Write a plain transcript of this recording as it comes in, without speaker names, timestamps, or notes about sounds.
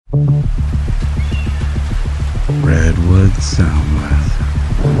Deadwood Soundwave.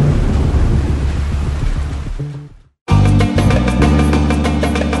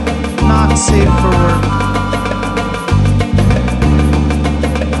 Not safe for work.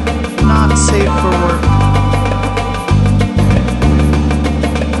 Not safe for work.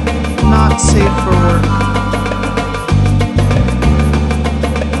 Not safe for work.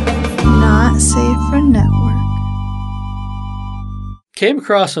 Not safe for network. Came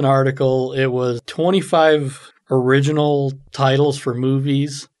across an article. It was 25 original titles for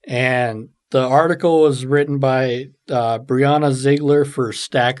movies, and the article was written by Brianna Ziegler for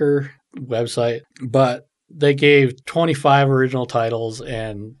Stacker website, but they gave 25 original titles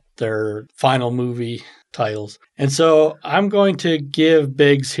and their final movie titles. And so I'm going to give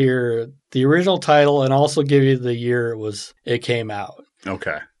Biggs here the original title and also give you the year it came out.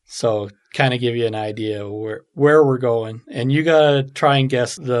 Okay. So kind of give you an idea where we're going. And you got to try and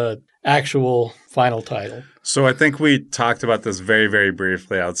guess the actual final title. So I think we talked about this very, very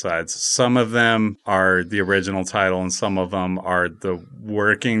briefly outside. Some of them are the original title and some of them are the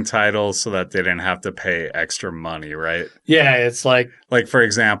working titles so that they didn't have to pay extra money, right? Yeah, it's like, for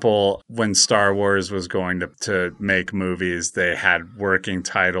example, when Star Wars was going to make movies, they had working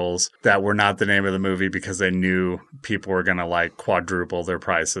titles that were not the name of the movie because they knew people were going to quadruple their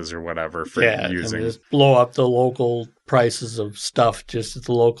prices or whatever for using. And just blow up the local prices of stuff just at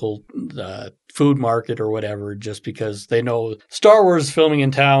the local food market or whatever, just because they know Star Wars is filming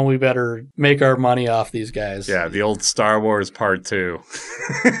in town. We better make our money off these guys. Yeah, the old Star Wars Part 2.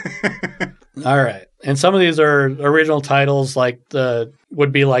 All right. And some of these are original titles,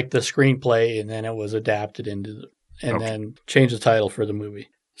 would be like the screenplay, and then it was adapted into then changed the title for the movie.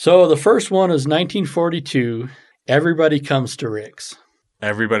 So the first one is 1942, Everybody Comes to Rick's.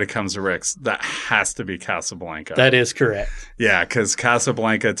 Everybody Comes to Rick's. That has to be Casablanca. That is correct. Yeah, because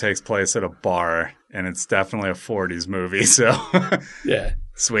Casablanca takes place at a bar, and it's definitely a 40s movie. So, yeah.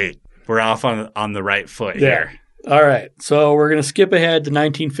 Sweet. We're off on the right foot here. All right. So we're going to skip ahead to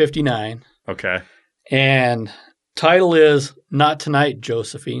 1959. Okay. And title is Not Tonight,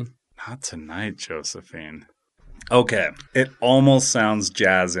 Josephine. Not Tonight, Josephine. Okay. It almost sounds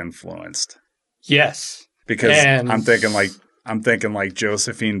jazz influenced. Yes. Because I'm thinking like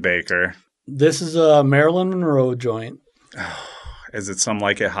Josephine Baker. This is a Marilyn Monroe joint. Is it Some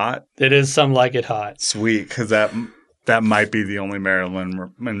Like It Hot? It is Some Like It Hot. Sweet, because that might be the only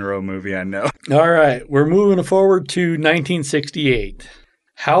Marilyn Monroe movie I know. All right, we're moving forward to 1968.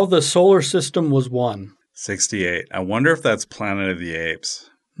 How the Solar System Was Won. 68. I wonder if that's Planet of the Apes.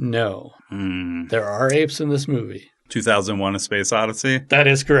 No. There are apes in this movie. 2001: A Space Odyssey? That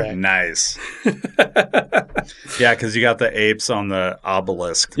is correct. Nice. Yeah, because you got the apes on the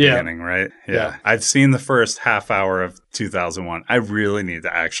obelisk beginning, right? Yeah. I've seen the first half hour of 2001. I really need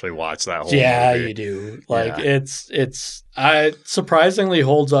to actually watch that whole movie. Yeah, you do. It surprisingly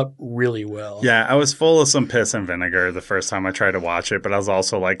holds up really well. Yeah, I was full of some piss and vinegar the first time I tried to watch it, but I was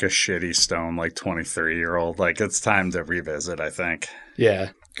also like a shitty stone, 23-year-old. It's time to revisit, I think. Yeah.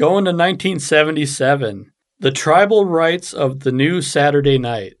 Going to 1977. The Tribal Rights of the New Saturday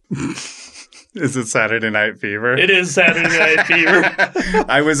Night. Is it Saturday Night Fever? It is Saturday Night Fever.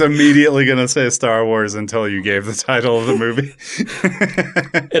 I was immediately going to say Star Wars until you gave the title of the movie.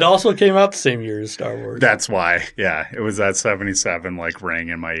 It also came out the same year as Star Wars. That's why. Yeah, it was that 77 ring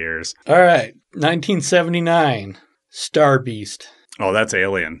in my ears. All right. 1979. Star Beast. Oh, that's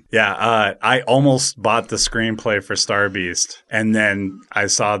Alien. Yeah, I almost bought the screenplay for Star Beast, and then I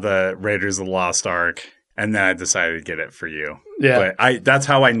saw the Raiders of the Lost Ark. And then I decided to get it for you. Yeah. But that's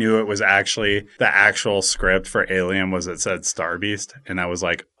how I knew it was actually the actual script for Alien was it said Star Beast. And I was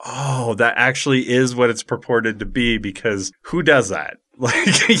like, oh, that actually is what it's purported to be because who does that?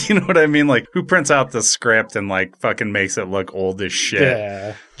 You know what I mean? Who prints out the script and fucking makes it look old as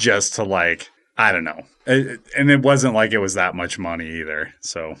shit just to I don't know. And it wasn't like it was that much money either.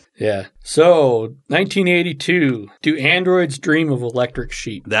 So yeah. So 1982. Do androids dream of electric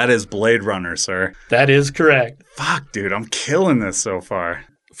sheep? That is Blade Runner, sir. That is correct. Fuck, dude, I'm killing this so far.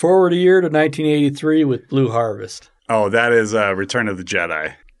 Forward a year to 1983 with Blue Harvest. Oh, that is Return of the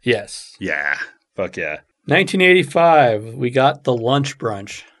Jedi. Yes. Yeah. Fuck yeah. 1985. We got The Lunch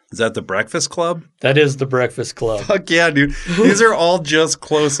Brunch. Is that The Breakfast Club? That is The Breakfast Club. Fuck yeah, dude. These are all just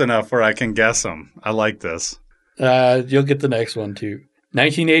close enough where I can guess them. I like this. You'll get the next one, too.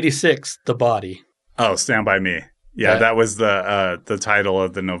 1986, The Body. Oh, Stand By Me. Yeah, that was the title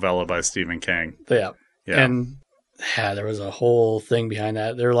of the novella by Stephen King. Yeah. And there was a whole thing behind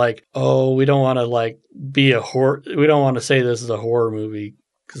that. They're like, oh, we don't want to be a horror. We don't want to say this is a horror movie.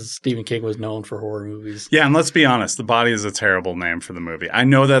 Because Stephen King was known for horror movies. Yeah, and let's be honest, The Body is a terrible name for the movie. I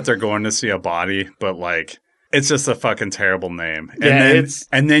know that they're going to see a body, but It's just a fucking terrible name. And Yeah, then, it's-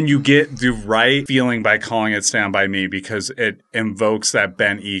 and then you get the right feeling by calling it Stand By Me because it invokes that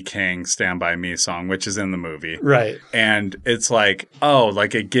Ben E. King Stand By Me song, which is in the movie. Right. And it's like, oh,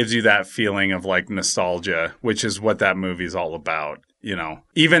 like it gives you that feeling of like nostalgia, which is what that movie's all about, you know.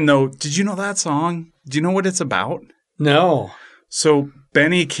 Even though, did you know that song? Do you know what it's about? No. So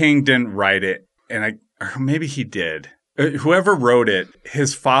Benny King didn't write it, and or maybe he did. Whoever wrote it,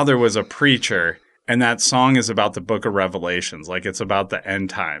 his father was a preacher, and that song is about the book of Revelations. Like, it's about the end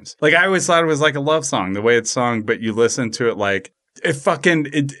times. Like, I always thought it was like a love song, the way it's sung, but you listen to it like,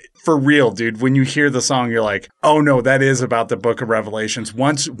 for real, dude. When you hear the song, you're like, oh no, that is about the book of Revelations.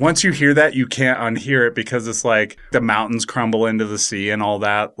 Once you hear that, you can't unhear it because it's like the mountains crumble into the sea and all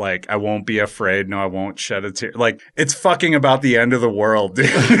that. Like, I won't be afraid. No, I won't shed a tear. Like, it's fucking about the end of the world, dude.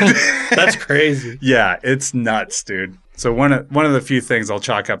 That's crazy. Yeah, it's nuts, dude. So one of the few things I'll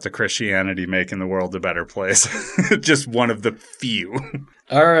chalk up to Christianity making the world a better place. Just one of the few.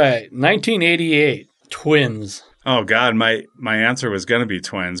 All right. 1988. Twins. Oh God, my answer was gonna be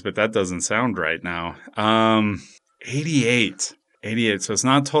Twins, but that doesn't sound right now. 88. So it's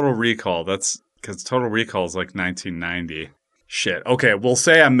not Total Recall. That's because Total Recall is like 1990. Shit. Okay, we'll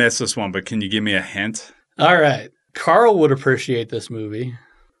say I missed this one, but can you give me a hint? All right. Carl would appreciate this movie.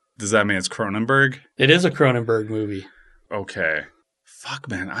 Does that mean it's Cronenberg? It is a Cronenberg movie. Okay. Fuck,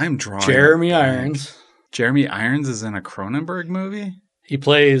 man, I'm drawing. Jeremy a blank. Irons. Jeremy Irons is in a Cronenberg movie? He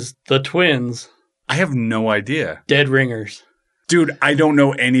plays the twins, I have no idea. Dead Ringers. Dude, I don't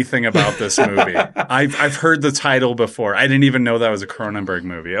know anything about this movie. I've heard the title before. I didn't even know that was a Cronenberg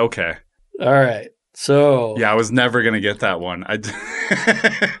movie. Okay. All right. So, Yeah, I was never going to get that one.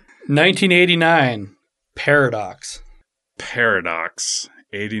 1989. Paradox. Paradox,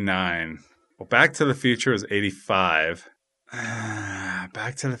 89. Well, Back to the Future was 85.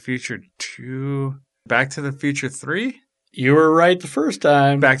 Back to the Future 2. Back to the Future 3? You were right the first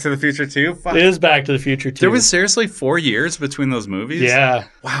time. Back to the Future 2? Fuck. It is Back to the Future 2. There was seriously 4 years between those movies? Yeah.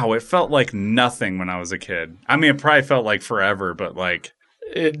 Wow, it felt like nothing when I was a kid. I mean, it probably felt like forever, but like...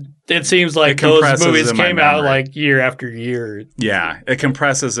 It seems like It those compresses movies in my came out memory. like year after year. Yeah, it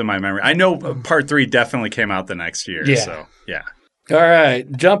compresses in my memory. I know part 3 definitely came out the next year, Yeah. so yeah. All right.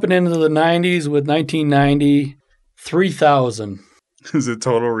 Jumping into the 90s with 1990. 3000. Is it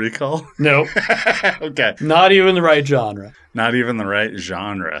Total Recall? Nope. Okay. Not even the right genre. Not even the right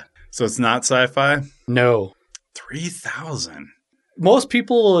genre. So it's not sci-fi? No. 3000. Most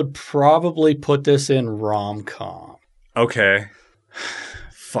people would probably put this in rom-com. Okay.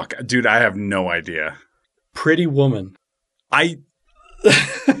 Fuck. Dude, I have no idea. Pretty Woman.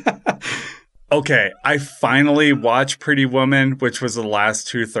 Okay, I finally watched Pretty Woman, which was the last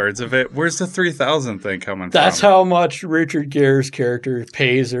 2/3 of it. Where's the 3000 thing coming That's from? how much Richard Gere's character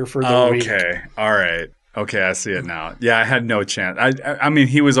pays her for the week. Okay, all right. Okay, I see it now. Yeah, I had no chance. I mean,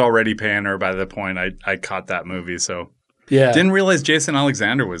 he was already paying her by the point I caught that movie, so... Yeah. Didn't realize Jason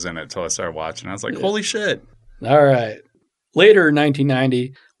Alexander was in it till I started watching. I was like, holy shit. All right. Later in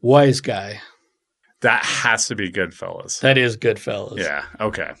 1990, Wise Guy. That has to be Goodfellas. That is Goodfellas. Yeah,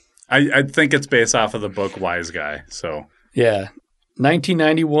 okay. I think it's based off of the book Wise Guy, so... Yeah.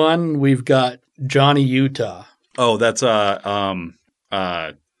 1991, we've got Johnny Utah. Oh, that's oh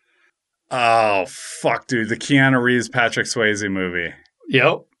fuck, dude, the Keanu Reeves Patrick Swayze movie.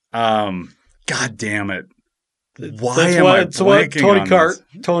 Yep. God damn it! Why That's am I what blanking on this?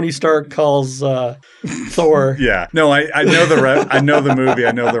 Tony Stark calls Thor. Yeah, no, I know the I know the movie,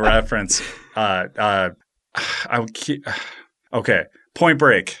 I know the reference. Okay, Point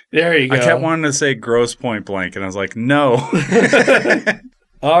Break. There you go. I kept wanting to say Gross Point Blank, and I was like, no.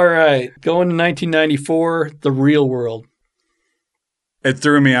 All right. Going to 1994, The Real World. It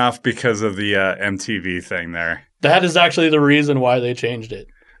threw me off because of the MTV thing there. That is actually the reason why they changed it.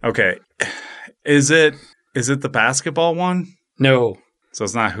 Okay, is it the basketball one? No, So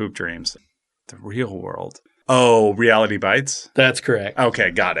it's not Hoop Dreams. The Real World. Oh, Reality Bites? that's correct.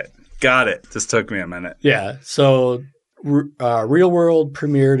 Okay, got it. Just took me a minute. Yeah. So Real World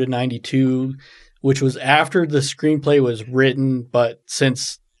premiered in 92, which was after the screenplay was written, but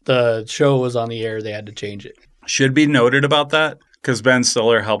since the show was on the air, they had to change it. Should be noted about that because Ben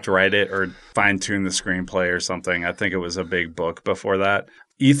Stiller helped write it or fine-tune the screenplay or something. I think it was a big book before that.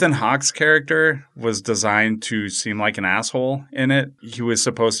 Ethan Hawke's character was designed to seem like an asshole in it. He was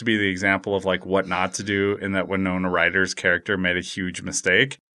supposed to be the example of like what not to do in that Winona Ryder's character made a huge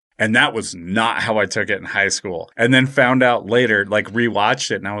mistake. And that was not how I took it in high school. And then found out later, like rewatched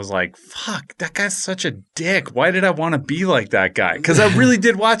it, and I was like, fuck, that guy's such a dick. Why did I want to be like that guy? Because I really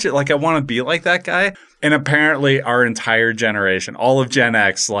did watch it like I want to be like that guy. And apparently our entire generation, all of Gen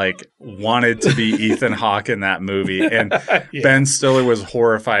X, like wanted to be Ethan Hawke in that movie. And Ben Stiller was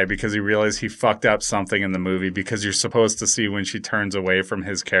horrified because he realized he fucked up something in the movie, because you're supposed to see when she turns away from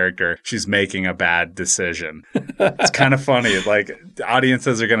his character, she's making a bad decision. It's kind of funny. Like,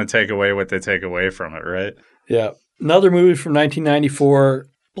 audiences are going to take away what they take away from it, right? Yeah. Another movie from 1994,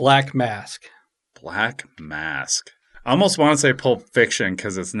 Black Mask. Black Mask. I almost want to say Pulp Fiction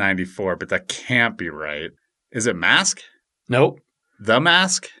because it's 94, but that can't be right. Is it Mask? Nope. The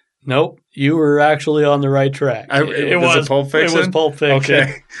Mask? Nope. You were actually on the right track. It was Pulp Fiction? It was Pulp Fiction.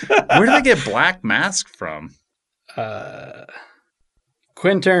 Okay. Where did they get Black Mask from?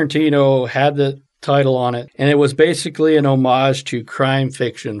 Quentin Tarantino had the title on it, and it was basically an homage to crime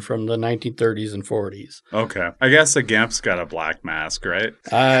fiction from the 1930s and 40s. Okay. I guess the Gimp's got a black mask, right?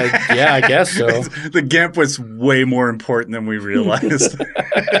 Yeah, I guess so. The Gimp was way more important than we realized.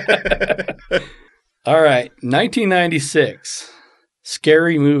 All right. 1996.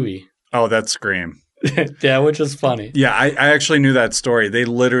 Scary Movie. Oh, that's Scream. Yeah, which is funny. Yeah, I actually knew that story. They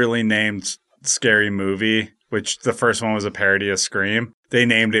literally named Scary Movie, which the first one was a parody of Scream. They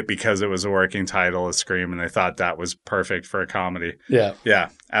named it because it was a working title of Scream, and they thought that was perfect for a comedy. Yeah. Yeah,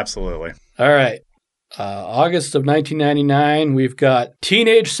 absolutely. All right. August of 1999, we've got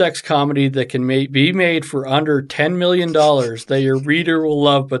teenage sex comedy that can be made for under $10 million that your reader will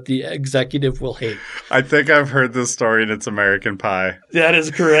love, but the executive will hate. I think I've heard this story, and it's American Pie. That is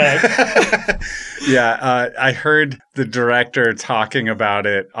correct. Yeah, I heard the director talking about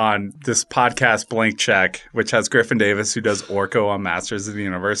it on this podcast, Blank Check, which has Griffin Davis, who does Orko on Masters of the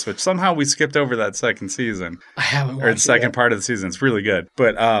Universe, which somehow we skipped over that second season. I haven't watched or the second part of the season. It's really good.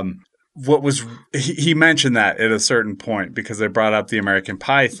 But what was he mentioned that at a certain point because they brought up the American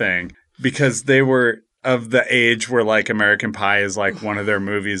Pie thing, because they were of the age where like American Pie is like one of their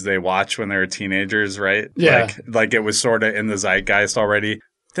movies they watch when they were teenagers, right? Yeah. Like it was sort of in the zeitgeist already.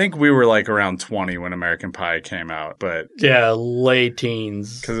 I think we were like around 20 when American Pie came out, but yeah, late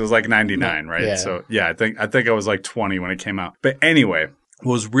teens. Because it was like 99, right? Yeah. So yeah, I think I was like 20 when it came out. But anyway,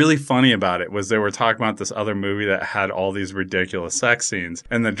 what was really funny about it was they were talking about this other movie that had all these ridiculous sex scenes,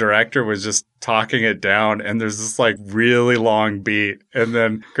 and the director was just talking it down, and there's this like really long beat, and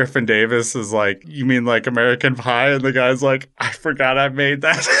then Griffin Davis is like, "You mean like American Pie?" And the guy's like, "I forgot I made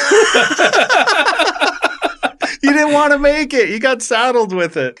that." He didn't want to make it. He got saddled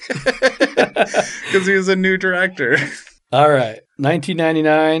with it because he was a new director. All right,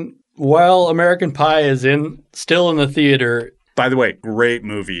 1999. While American Pie is still in the theater. By the way, great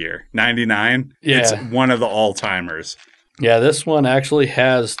movie year. 99. Yeah. It's one of the all-timers. Yeah, this one actually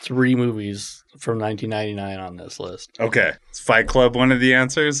has 3 movies from 1999 on this list. Okay. Is Fight Club one of the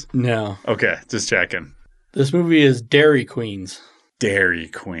answers? No. Okay, just checking. This movie is Dairy Queens. Dairy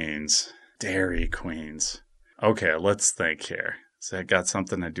Queens. Dairy Queens. Okay, let's think here. Has that got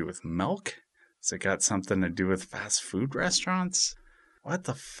something to do with milk? Has it got something to do with fast food restaurants? What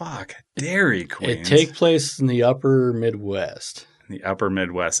the fuck? Dairy Queens. It takes place in the upper Midwest. In the upper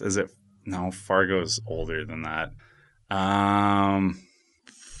Midwest. Is it? No, Fargo's older than that.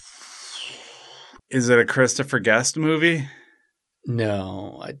 Is it a Christopher Guest movie?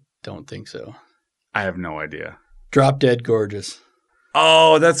 No, I don't think so. I have no idea. Drop Dead Gorgeous.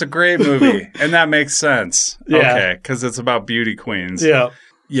 Oh, that's a great movie. And that makes sense. Yeah. Okay, because it's about beauty queens. Yeah.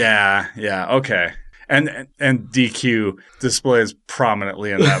 Yeah, okay. And DQ displays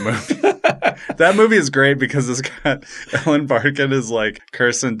prominently in that movie. That movie is great because it's got Ellen Barkin is like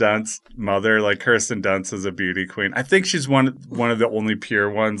Kirsten Dunst's mother. Like Kirsten Dunst is a beauty queen. I think she's one of the only pure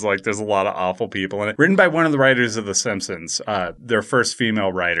ones. Like there's a lot of awful people in it. Written by one of the writers of The Simpsons, their first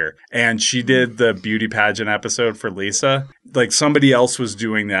female writer. And she did the beauty pageant episode for Lisa. Like somebody else was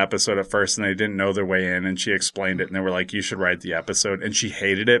doing the episode at first and they didn't know their way in, and she explained it and they were like, you should write the episode. And she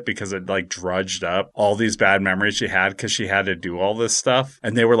hated it because it like drudged up all these bad memories she had because she had to do all this stuff.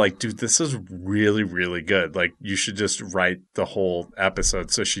 And they were like, dude, this is really, really good. Like you should just write the whole episode.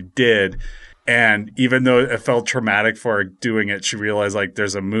 So she did. And even though it felt traumatic for her doing it, she realized like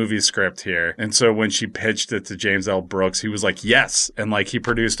there's a movie script here. And so when she pitched it to James L. Brooks, he was like, yes. And like he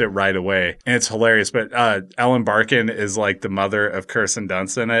produced it right away. And it's hilarious. But Ellen Barkin is like the mother of Kirsten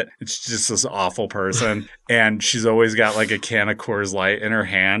Dunst in it. It's just this awful person. And she's always got like a can of Coors Light in her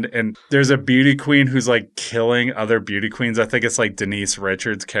hand. And there's a beauty queen who's like killing other beauty queens. I think it's like Denise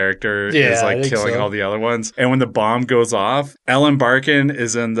Richards' character is like killing all the other ones. And when the bomb goes off, Ellen Barkin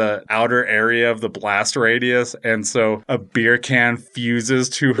is in the outer area of the blast radius, and so a beer can fuses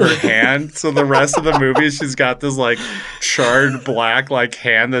to her hand. So the rest of the movie, she's got this like charred black like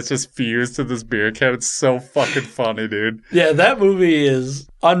hand that's just fused to this beer can. It's so fucking funny, dude. Yeah, that movie is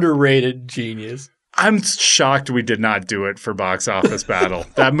underrated genius. I'm shocked we did not do it for Box Office Battle.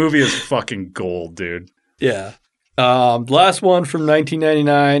 That movie is fucking gold, dude. Yeah. Last one from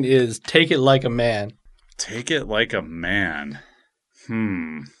 1999 is Take It Like a Man. Take It Like a Man.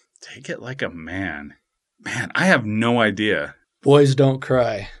 Take It Like a Man. Man, I have no idea. Boys Don't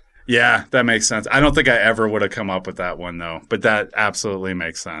Cry. Yeah, that makes sense. I don't think I ever would have come up with that one, though. But that absolutely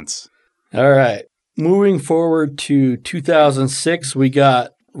makes sense. All right. Moving forward to 2006, we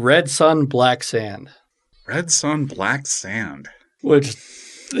got Red Sun, Black Sand. Red Sun, Black Sand. Which...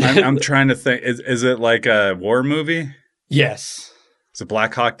 I'm trying to think. Is it like a war movie? Yes. Is it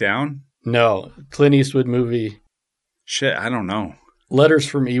Black Hawk Down? No. Clint Eastwood movie. Shit, I don't know. Letters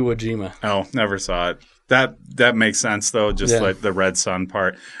from Iwo Jima. Oh, never saw it. That makes sense, though, just like the Red Sun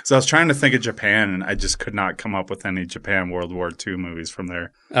part. So I was trying to think of Japan, and I just could not come up with any Japan World War II movies from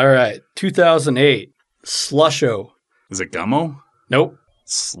there. All right. 2008, Slusho. Is it Gummo? Nope.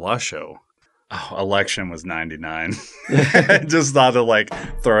 Slusho. Oh, Election was 99. I just thought of like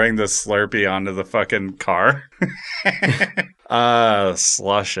throwing the Slurpee onto the fucking car.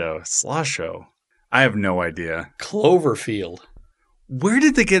 Slusho. Slusho. I have no idea. Cloverfield. Where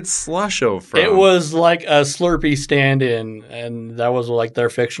did they get Slusho from? It was like a Slurpee stand-in, and that was like their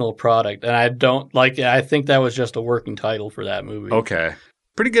fictional product. And I think that was just a working title for that movie. Okay.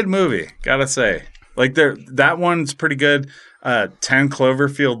 Pretty good movie, gotta say. Like that one's pretty good. 10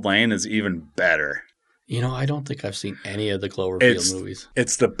 Cloverfield Lane is even better. You know, I don't think I've seen any of the Cloverfield movies.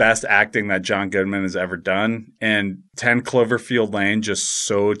 It's the best acting that John Goodman has ever done. And 10 Cloverfield Lane just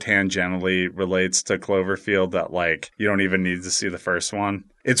so tangentially relates to Cloverfield that, like, you don't even need to see the first one.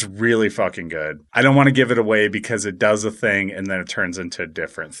 It's really fucking good. I don't want to give it away because it does a thing and then it turns into a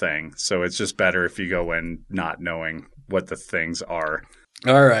different thing. So it's just better if you go in not knowing what the things are.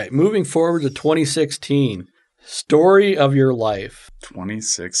 All right. Moving forward to 2016. Story of Your Life.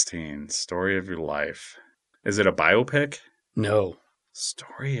 2016. Story of Your Life. Is it a biopic? No.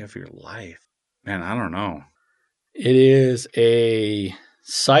 Story of Your Life. Man, I don't know. It is a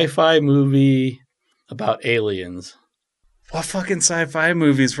sci-fi movie about aliens. What fucking sci-fi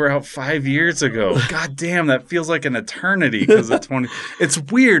movies were out 5 years ago? God damn, that feels like an eternity because of 20. It's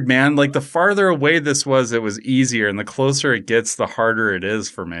weird, man. Like the farther away this was, it was easier. And the closer it gets, the harder it is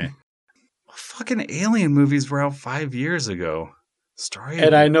for me. What fucking alien movies were out 5 years ago?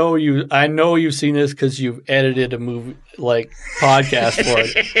 And I know you've seen this because you've edited a movie like podcast for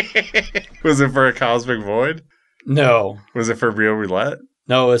it. Was it for A Cosmic Void? No. Was it for Real Roulette?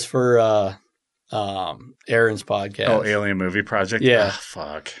 No, it's for Aaron's podcast. Oh, Alien Movie Project? Yeah.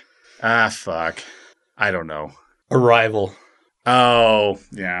 Fuck. I don't know. Arrival. Oh,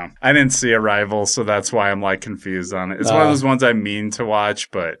 yeah. I didn't see Arrival, so that's why I'm like confused on it. It's one of those ones I mean to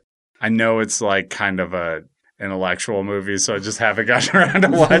watch, but I know it's like kind of a intellectual movie, so I just haven't gotten around to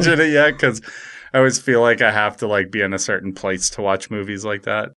watching it yet because I always feel like I have to like be in a certain place to watch movies like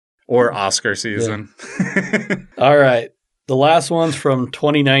that or Oscar season. Yeah. All right. The last one's from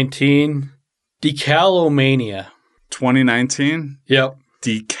 2019, Decalomania. 2019? Yep.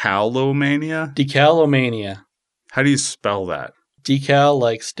 Decalomania? Decalomania. How do you spell that? Decal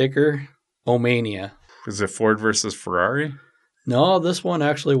like sticker, Omania. Is it Ford versus Ferrari? No, this one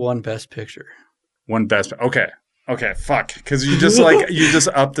actually won Best Picture. One best. Okay, fuck. Because you just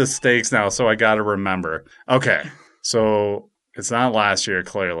upped the stakes now, so I got to remember. Okay, so it's not last year,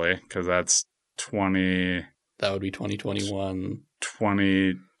 clearly, because that's 20... That would be 2021.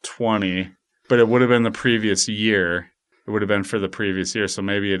 2020. But it would have been the previous year. It would have been for the previous year, so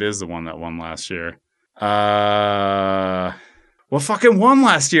maybe it is the one that won last year. What fucking won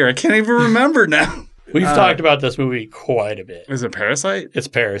last year? I can't even remember now. We've talked about this movie quite a bit. Is it Parasite? It's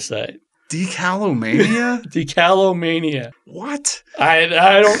Parasite. Decalomania? Decalomania. What? I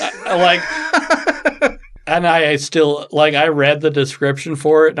don't like, and I still like. I read the description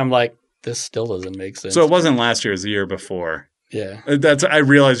for it, and I'm like, this still doesn't make sense. So it wasn't last year; it was the year before. Yeah, I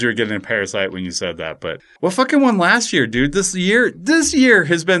realized you were getting a Parasite when you said that, but what fucking won last year, dude? This year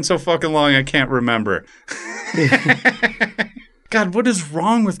has been so fucking long, I can't remember. God, what is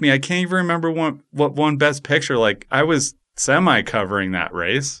wrong with me? I can't even remember what won Best Picture. Like I was semi-covering that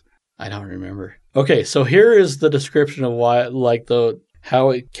race. I don't remember. Okay, so here is the description of why, like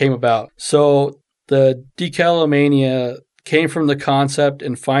how it came about. So the Decalomania came from the concept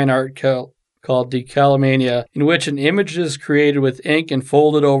in fine art called Decalomania, in which an image is created with ink and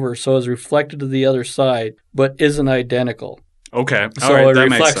folded over so as reflected to the other side, but isn't identical. Okay, so it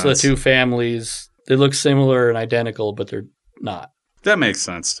reflects the two families. They look similar and identical, but they're not. That makes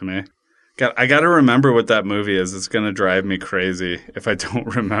sense to me. I got to remember what that movie is. It's going to drive me crazy if I don't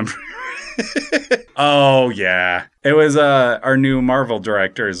remember. Oh, yeah. It was our new Marvel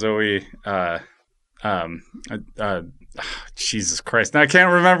director, Zoe Jesus Christ. Now I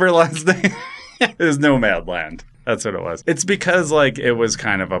can't remember her last name. It was Nomadland. That's what it was. It's because like it was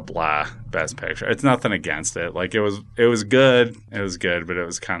kind of a blah Best Picture. It's nothing against it. Like it was good. It was good, but it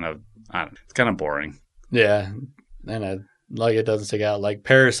was kind of it's kind of boring. Yeah, and it doesn't stick out. Like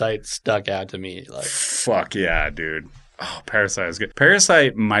Parasite stuck out to me. Like fuck yeah, dude. Oh, Parasite is good.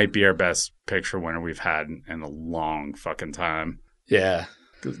 Parasite might be our Best Picture winner we've had in a long fucking time. Yeah.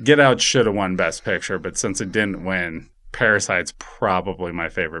 Get Out should have won Best Picture, but since it didn't win, Parasite's probably my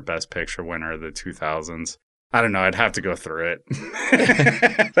favorite Best Picture winner of the 2000s. I don't know. I'd have to go through it.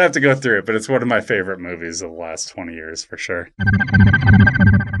 I'd have to go through it, but it's one of my favorite movies of the last 20 years for sure.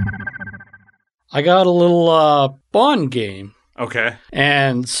 I got a little Bond game. Okay.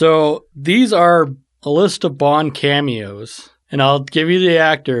 And so these are a list of Bond cameos. And I'll give you the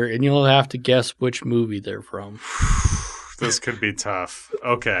actor, and you'll have to guess which movie they're from. This could be tough.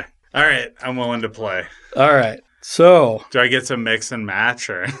 Okay. All right. I'm willing to play. All right. So do I get to mix and match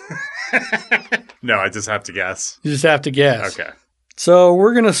or? No, I just have to guess. You just have to guess. Okay. So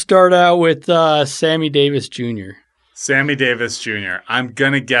we're going to start out with Sammy Davis Jr. Sammy Davis Jr. I'm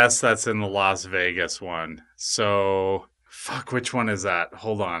going to guess that's in the Las Vegas one. So, fuck, which one is that?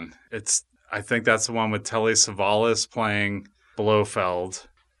 Hold on. I think that's the one with Telly Savalas playing Blofeld.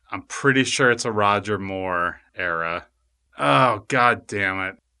 I'm pretty sure it's a Roger Moore era. Oh, god damn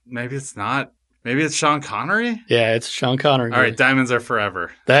it. Maybe it's not. Maybe it's Sean Connery? Yeah, it's Sean Connery. All right, Diamonds Are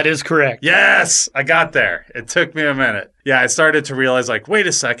Forever. That is correct. Yes! I got there. It took me a minute. Yeah, I started to realize, like, wait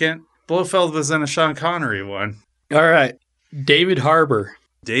a second. Blofeld was in a Sean Connery one. All right. David Harbour.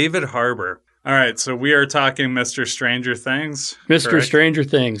 David Harbour. All right, so we are talking Mr. Stranger Things? Mr. Correct? Stranger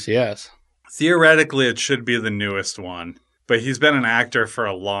Things, yes. Theoretically, it should be the newest one, but he's been an actor for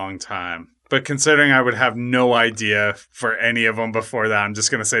a long time. But considering I would have no idea for any of them before that, I'm just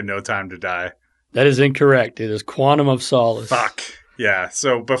going to say No Time to Die. That is incorrect. It is Quantum of Solace. Fuck. Yeah,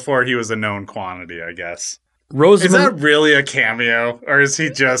 so before he was a known quantity, I guess. Rosamund... Is that really a cameo, or is he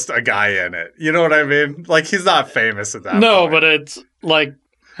just a guy in it? You know what I mean? Like, he's not famous at that point. No, but it's like...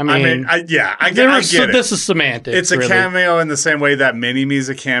 I get it. This is semantics. It's a cameo in the same way that Mini-Me's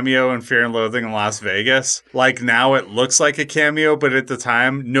a cameo in Fear and Loathing in Las Vegas. Like, now it looks like a cameo, but at the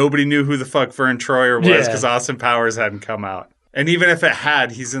time, nobody knew who the fuck Vern Troyer was because Austin Powers hadn't come out. And even if it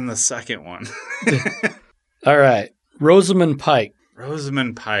had, he's in the second one. All right. Rosamund Pike.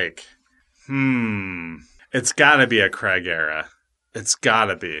 Rosamund Pike. It's got to be a Craig era. It's got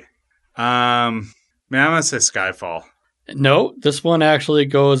to be. I'm going to say Skyfall. No, this one actually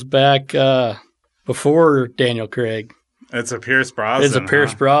goes back before Daniel Craig. It's a Pierce Brosnan. It's a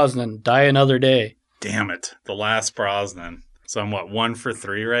Pierce Brosnan. Die Another Day. Damn it. The Last Brosnan. So I'm 1 for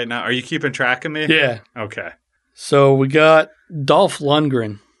 3 right now? Are you keeping track of me? Yeah. Okay. So we got Dolph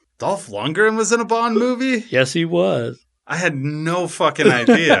Lundgren. Dolph Lundgren was in a Bond movie? Yes, he was. I had no fucking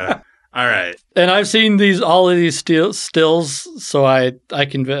idea. All right. And I've seen all of these stills, so I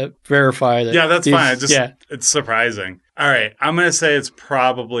can verify that. Yeah, that's fine. It's surprising. All right. I'm going to say it's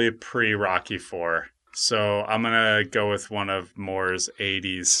probably pre-Rocky IV. So I'm going to go with one of Moore's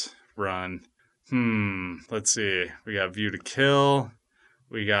 80s run. Let's see. We got View to Kill.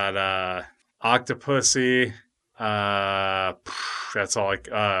 We got Octopussy. That's all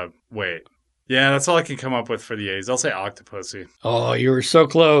wait. Yeah, that's all I can come up with for the 80s. I'll say Octopussy. Oh, you were so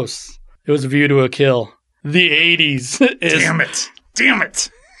close. It was View to a Kill. The 80s. Damn it.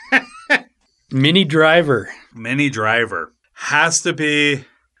 Minnie Driver. Minnie Driver. Has to be...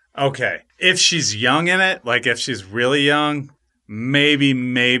 Okay. If she's young in it, like if she's really young,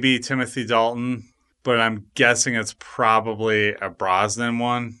 maybe Timothy Dalton. But I'm guessing it's probably a Brosnan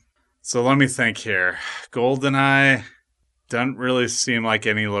one. So let me think here. GoldenEye doesn't really seem like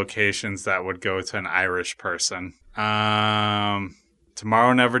any locations that would go to an Irish person.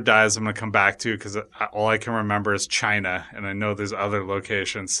 Tomorrow Never Dies I'm going to come back to because all I can remember is China. And I know there's other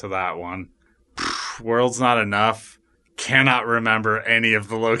locations to that one. World's Not Enough. Cannot remember any of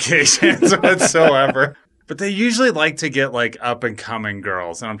the locations whatsoever. But they usually like to get like up and coming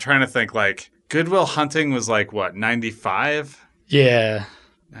girls. And I'm trying to think like Good Will Hunting was like what, 95? Yeah.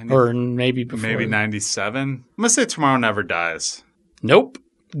 Or maybe before. Maybe 97. I'm going to say Tomorrow Never Dies. Nope.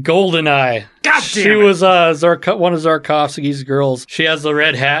 GoldenEye. God damn She it. was one of Zarkovsky's girls. She has the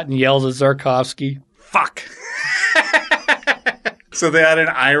red hat and yells at Zarkovsky. Fuck. So they had an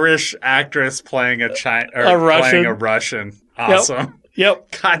Irish actress playing a Russian. Playing a Russian. Awesome.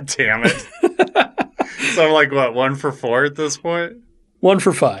 Yep. God damn it. So I'm like, what, 1 for 4 at this point? 1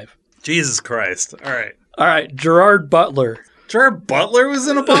 for 5. Jesus Christ. All right. Gerard Butler. Gerard Butler was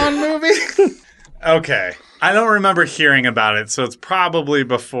in a Bond movie? Okay. I don't remember hearing about it, so it's probably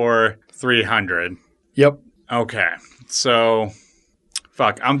before 300. Yep. Okay. So,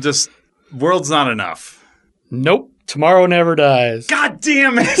 fuck. World's Not Enough. Nope. Tomorrow Never Dies. God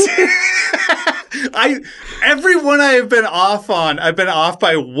damn it. Every one I have been off on, I've been off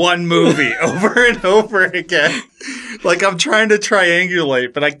by one movie over and over again. Like I'm trying to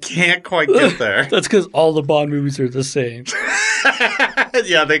triangulate, but I can't quite get there. That's because all the Bond movies are the same.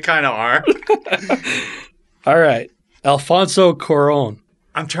 Yeah, they kind of are. All right. Alfonso Cuarón.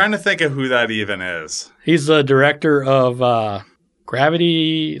 I'm trying to think of who that even is. He's the director of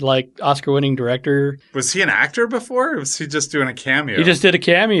Gravity, like Oscar-winning director. Was he an actor before, or was he just doing a cameo? He just did a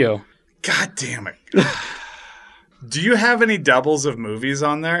cameo. God damn it. Do you have any doubles of movies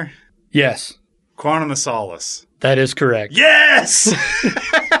on there? Yes, Quantum of Solace. that is correct. Yes!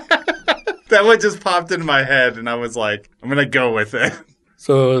 That one just popped into my head, and I was like, I'm going to go with it.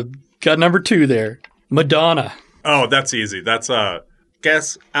 So got number 2 there. Madonna. Oh, that's easy. That's,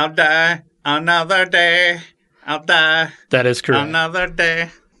 guess I'll die another day. I'll die That is correct. another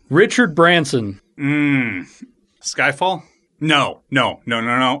day. Richard Branson. Skyfall? No.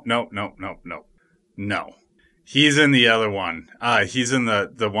 He's in the other one. He's in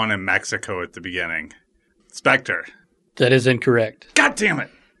the one in Mexico at the beginning. Spectre. That is incorrect. God damn it.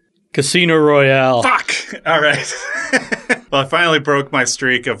 Casino Royale. Fuck. All right. Well, I finally broke my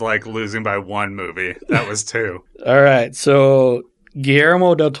streak of like losing by one movie. That was 2. All right. So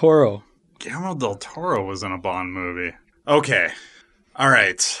Guillermo del Toro. Guillermo del Toro was in a Bond movie. Okay. All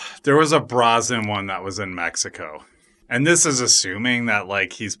right. There was a Brosnan one that was in Mexico. And this is assuming that,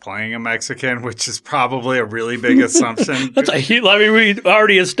 like, he's playing a Mexican, which is probably a really big assumption. We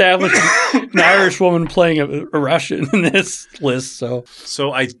already established an Irish woman playing a Russian in this list. So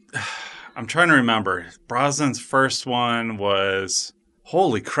I'm trying to remember. Brosnan's first one was...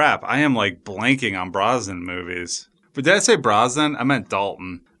 Holy crap. I am, like, blanking on Brosnan movies. But did I say Brosnan? I meant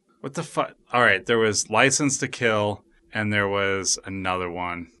Dalton. What the fuck? All right. There was License to Kill, and there was another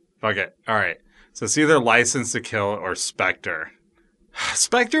one. Fuck it. All right. So it's either License to Kill or Spectre.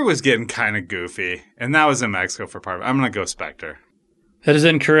 Spectre was getting kind of goofy, and that was in Mexico for part of it. I'm going to go Spectre. that is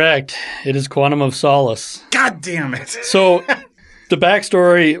incorrect. It is Quantum of Solace. God damn it. So the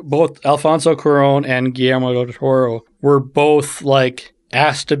backstory, both Alfonso Cuarón and Guillermo del Toro were both like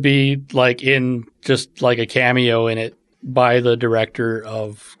asked to be like in just like a cameo in it by the director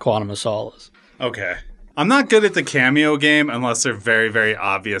of Quantum of Solace. Okay. I'm not good at the cameo game unless they're very, very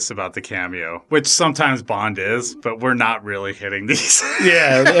obvious about the cameo, which sometimes Bond is, but we're not really hitting these.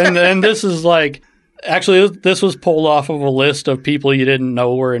 Yeah, and this is like, actually, this was pulled off of a list of people you didn't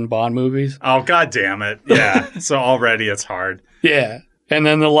know were in Bond movies. Oh, God damn it. Yeah. So already it's hard. Yeah. And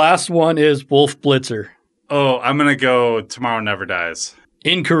then the last one is Wolf Blitzer. Oh, I'm going to go Tomorrow Never Dies.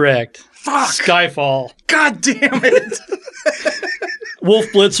 Incorrect. Fuck. Skyfall. God damn it. Wolf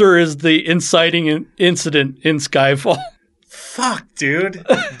Blitzer is the inciting incident in Skyfall. Fuck, dude.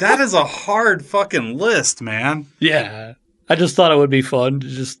 That is a hard fucking list, man. Yeah. I just thought it would be fun to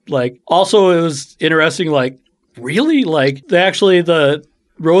just like, also it was interesting, like, really? Like, the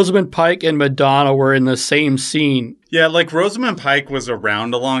Rosamund Pike and Madonna were in the same scene. Yeah, like Rosamund Pike was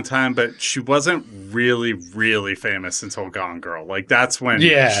around a long time, but she wasn't really, really famous until Gone Girl. Like, that's when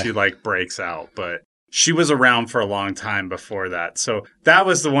she like breaks out, but she was around for a long time before that. So that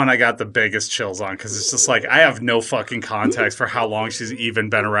was the one I got the biggest chills on, because it's just like, I have no fucking context for how long she's even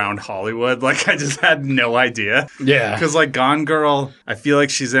been around Hollywood. Like, I just had no idea. Yeah. Because like Gone Girl, I feel like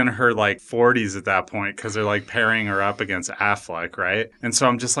she's in her like 40s at that point, because they're like pairing her up against Affleck, right? And so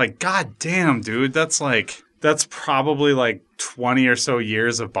I'm just like, God damn, dude, that's probably like 20 or so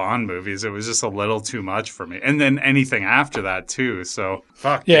years of Bond movies. It was just a little too much for me. And then anything after that too. So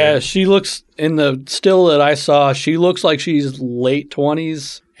fuck. Yeah, dude. she looks, in the still that I saw, she looks like she's late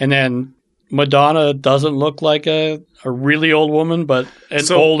 20s. And then Madonna doesn't look like a really old woman, but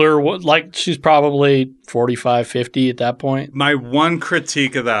older, like she's probably 45, 50 at that point. My one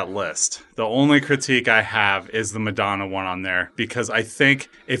critique of that list, the only critique I have, is the Madonna one on there, because I think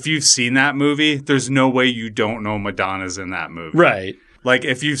if you've seen that movie, there's no way you don't know Madonna's in that movie. Right. Like,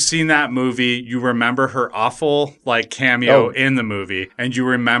 if you've seen that movie, you remember her awful, like, cameo in the movie, and you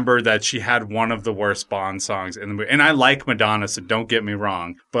remember that she had one of the worst Bond songs in the movie. And I like Madonna, so don't get me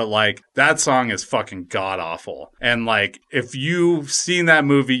wrong, but, like, that song is fucking god-awful. And, like, if you've seen that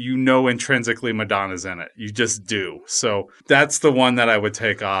movie, you know intrinsically Madonna's in it. You just do. So that's the one that I would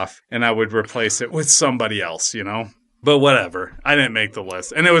take off, and I would replace it with somebody else, you know? But whatever. I didn't make the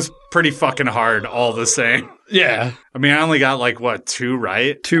list. And it was pretty fucking hard all the same. Yeah. I mean, I only got like, what, 2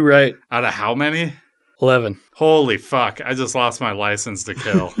 right? 2 right. Out of how many? 11. Holy fuck. I just lost my license to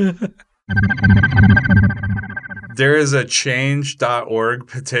kill. There is a change.org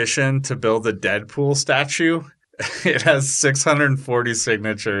petition to build a Deadpool statue. It has 640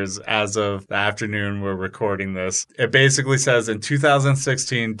 signatures as of the afternoon we're recording this. It basically says, in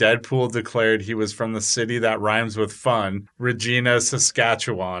 2016, Deadpool declared he was from the city that rhymes with fun, Regina,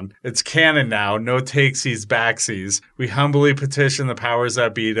 Saskatchewan. It's canon now, no takesies, backsies. We humbly petition the powers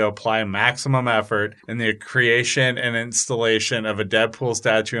that be to apply maximum effort in the creation and installation of a Deadpool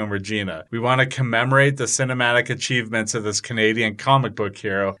statue in Regina. We want to commemorate the cinematic achievements of this Canadian comic book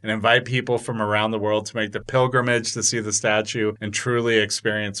hero and invite people from around the world to make the pilgrimage to see the statue and truly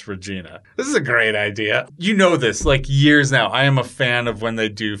experience Regina. This is a great idea. You know this, like years now. I am a fan of when they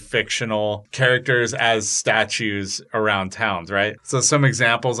do fictional characters as statues around towns, right? So some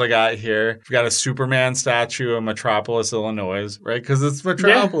examples I got here. We've got a Superman statue in Metropolis, Illinois, right? Because it's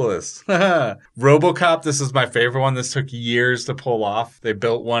Metropolis. Yeah. RoboCop, this is my favorite one. This took years to pull off. They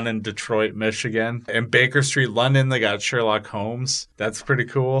built one in Detroit, Michigan. In Baker Street, London, they got Sherlock Holmes. That's pretty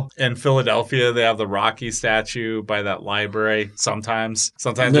cool. In Philadelphia, they have the Rocky statue by that library. Sometimes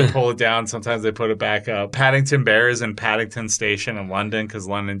they pull it down. Sometimes they put it back up. Paddington Bear is in Paddington Station in London because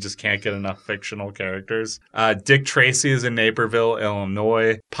London just can't get enough fictional characters. Dick Tracy is in Naperville,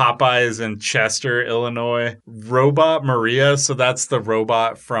 Illinois. Popeye is in Chester, Illinois. Robot Maria, so that's the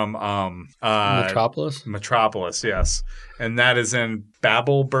robot from Metropolis? Metropolis, yes. And that is in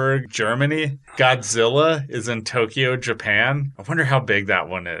Babelberg, Germany. Godzilla is in Tokyo, Japan. I wonder how big that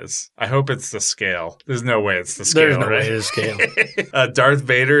one is. I hope it's the scale. There's no way it's the scale, There's no right? way to scale. Darth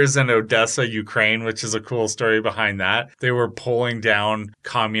Vader is in Odessa, Ukraine, which is a cool story behind that. They were pulling down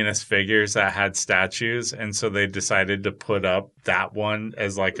communist figures that had statues, and so they decided to put up that one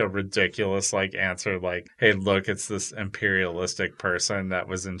as like a ridiculous like answer, like, hey, look, it's this imperialistic person that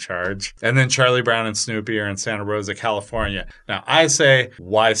was in charge. And then Charlie Brown and Snoopy are in Santa Rosa, California. Now, I say,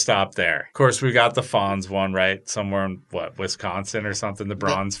 why stop there? Of course, we got the Fonz one, right? Somewhere in, Wisconsin or something, the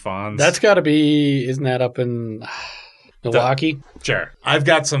bronze Fonz. That's got to be, isn't that up in Milwaukee? Sure. I've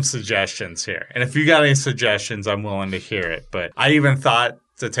got some suggestions here. And if you got any suggestions, I'm willing to hear it. But I even thought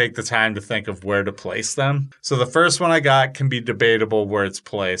to take the time to think of where to place them. So the first one I got can be debatable where it's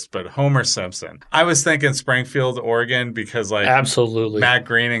placed, but Homer Simpson. I was thinking Springfield, Oregon, because like absolutely Matt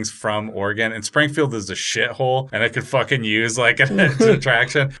Groening's from Oregon, and Springfield is a shithole, and it could fucking use like an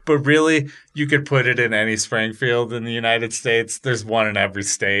attraction. But really, you could put it in any Springfield in the United States. There's one in every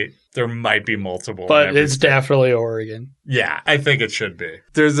state. There might be multiple. But it's definitely Oregon. Yeah, I think it should be.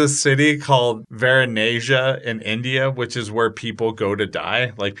 There's a city called Varanasi in India, which is where people go to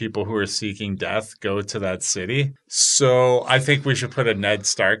die. Like people who are seeking death go to that city. So I think we should put a Ned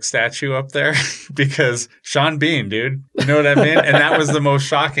Stark statue up there because Sean Bean, dude. You know what I mean? And that was the most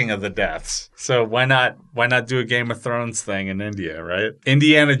shocking of the deaths. So why not do a Game of Thrones thing in India, right?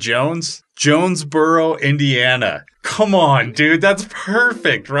 Indiana Jones? Jonesboro, Indiana. Come on, dude. That's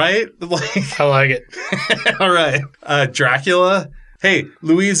perfect, right? Like, I like it. All right. Dracula. Hey,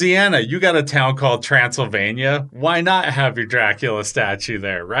 Louisiana, you got a town called Transylvania. Why not have your Dracula statue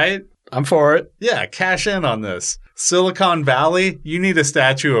there, right? I'm for it. Yeah, cash in on this. Silicon Valley, you need a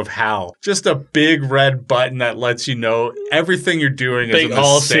statue of Hal. Just a big red button that lets you know everything you're doing is a mistake.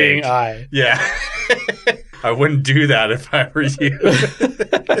 All-seeing eye. Yeah. I wouldn't do that if I were you.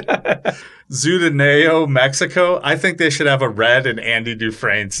 Zudaneo, Mexico. I think they should have a Red and Andy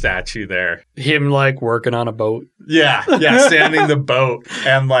Dufresne statue there. Him like working on a boat. Yeah, standing the boat.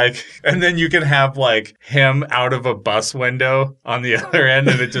 And then you can have like him out of a bus window on the other end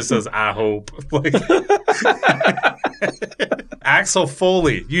and it just says, I hope. Like Axel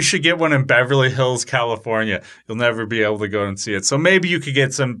Foley. You should get one in Beverly Hills, California. You'll never be able to go and see it. So maybe you could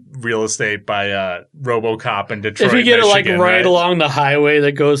get some real estate by RoboCop in Detroit, if you get Michigan, it like right along the highway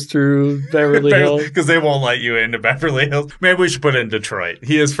that goes through Beverly Hills. Because they won't let you into Beverly Hills. Maybe we should put it in Detroit.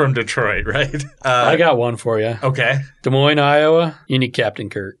 He is from Detroit, right? I got one for you. Okay. Des Moines, Iowa. You need Captain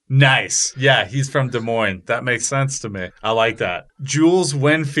Kirk. Nice. Yeah, he's from Des Moines. That makes sense to me. I like that. Jules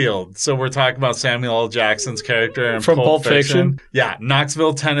Winfield. So we're talking about Samuel L. Jackson's character in from Pulp Fiction. Yeah,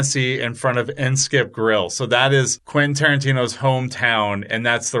 Knoxville, Tennessee, in front of Inskip Grill. So that is Quentin Tarantino's hometown, and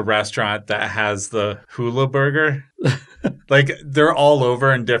that's the restaurant that has the hula burger. Like, they're all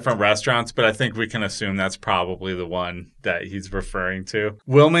over in different restaurants, but I think we can assume that's probably the one that he's referring to.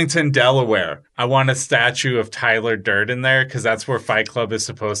 Wilmington, Delaware. I want a statue of Tyler Durden there because that's where Fight Club is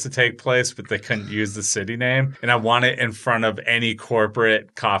supposed to take place, but they couldn't use the city name. And I want it in front of any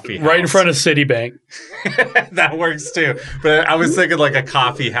corporate coffee house. Right in front of Citibank. That works too. But I was thinking like a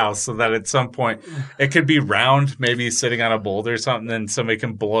coffee house so that at some point it could be round, maybe sitting on a boulder or something, and somebody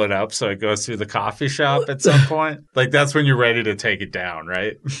can blow it up so it goes through the coffee shop at some point. Like that's when you're ready to take it down,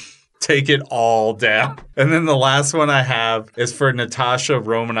 right? Take it all down. And then the last one I have is for Natasha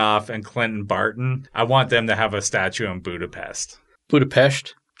Romanoff and Clinton Barton. I want them to have a statue in Budapest.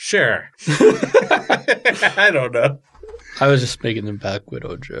 Budapest? Sure. I don't know. I was just making the Black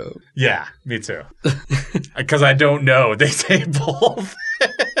Widow joke. Yeah, me too. Because I don't know. They say both.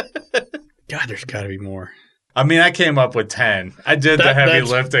 God, there's got to be more. I mean, I came up with 10. I did the heavy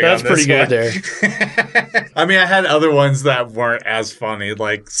lifting That's on this pretty good one. there. I mean, I had other ones that weren't as funny,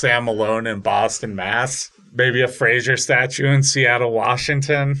 like Sam Malone in Boston, Mass. Maybe a Fraser statue in Seattle,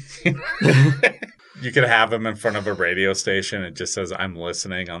 Washington. You could have him in front of a radio station. It just says, I'm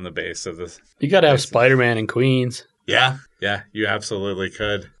listening on the base of this. You got to have Spider-Man in Queens. Yeah, you absolutely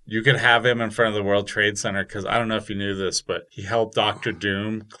could. You could have him in front of the World Trade Center because I don't know if you knew this, but he helped Dr.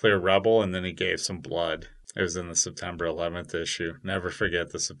 Doom clear rubble and then he gave some blood. It was in the September 11th issue. Never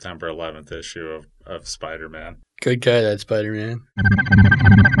forget the September 11th issue of Spider-Man. Good guy, that Spider-Man.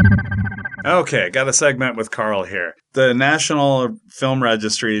 Okay, got a segment with Carl here. The National Film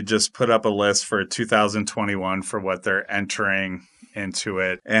Registry just put up a list for 2021 for what they're entering into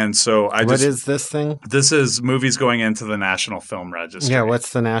it. And so What is this thing? This is movies going into the National Film Registry. Yeah,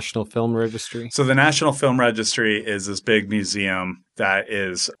 what's the National Film Registry? So the National Film Registry is this big museum that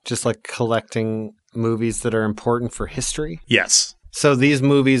is... Just like collecting movies that are important for history? Yes. So these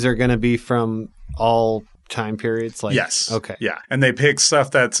movies are going to be from all time periods? Like, yes. Okay. Yeah. And they pick stuff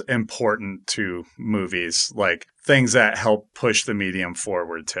that's important to movies, like things that help push the medium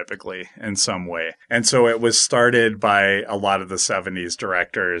forward typically in some way. And so it was started by a lot of the 70s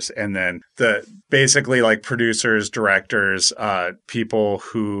directors and then the basically like producers, directors, people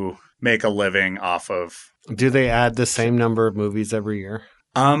who make a living off of. Do they add the same number of movies every year?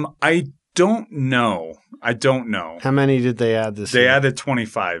 I don't know. How many did they add this year? They added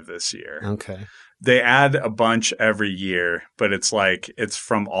 25 this year. Okay. They add a bunch every year, but it's like it's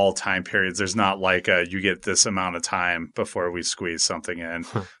from all time periods. There's not like you get this amount of time before we squeeze something in.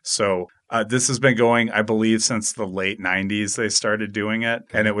 Huh. So this has been going, I believe, since the late 90s they started doing it.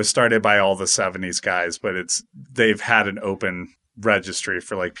 And it was started by all the 70s guys, but they've had an open registry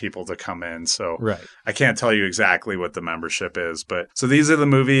for like people to come in. So right. I can't tell you exactly what the membership is, but so these are the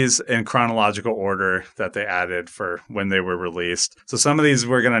movies in chronological order that they added for when they were released. So some of these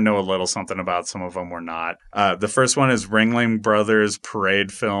we're going to know a little something about, some of them we're not. The first one is Ringling Brothers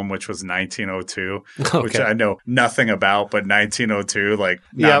Parade Film, which was 1902, Okay. which I know nothing about, but 1902, like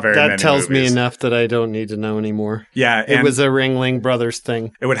not very that many tells me movies. enough that I don't need to know anymore. Yeah. It was a Ringling Brothers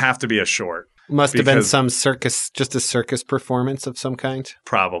thing. It would have to be a short. Must have been Because- some circus, just a circus performance of some kind.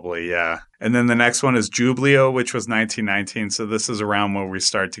 Probably, yeah. And then the next one is Jubileo, which was 1919. So this is around where we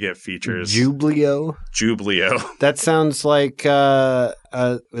start to get features. Jubileo? Jubileo. That sounds like, is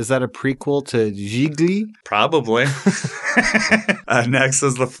that a prequel to Gigli? Probably. Next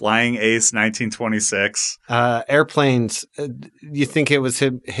is The Flying Ace, 1926. Airplanes. You think it was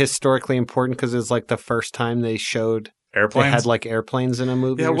historically important because it was like the first time they showed Airplanes? they had like airplanes in a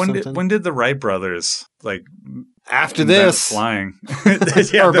movie or something? when did the Wright brothers like After invent this. flying?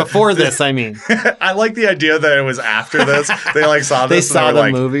 Or before this, I mean. I like the idea that it was after this. They like saw They this. saw and the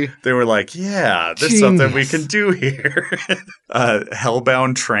they were like, movie. They were like, "Yeah, there's something we Genius. can do here."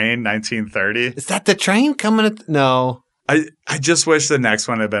 Hellbound Train, 1930. Is that the train coming at... No. I just wish the next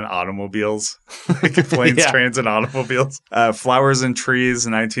one had been automobiles, like planes, Yeah. trains, and automobiles. Flowers and Trees,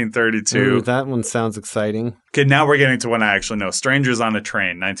 1932. Ooh, that one sounds exciting. Okay, now we're getting to one I actually know. Strangers on a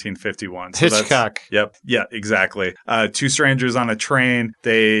Train, 1951. So that's- Hitchcock. Yep. Yeah, exactly. Two strangers on a train.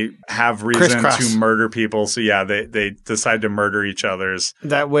 They have reason Crisscross. to murder people. So yeah, they decide to murder each other's.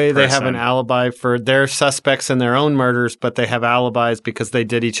 That way they have person. an alibi for their suspects in their own murders, but they have alibis because they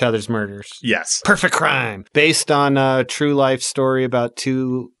did each other's murders. Yes. Perfect Crime. Based on a true life story about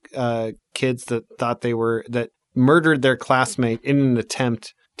two kids that murdered their classmate in an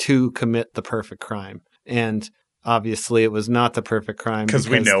attempt to commit the perfect crime. And obviously it was not the perfect crime 'Cause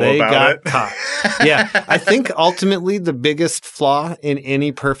we know they about got it. caught. Yeah. I think ultimately the biggest flaw in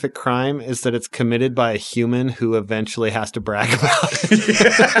any perfect crime is that it's committed by a human who eventually has to brag about it.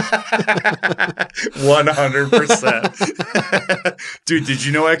 100%. Dude, did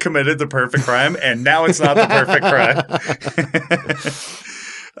you know I committed the perfect crime? And now it's not the perfect crime.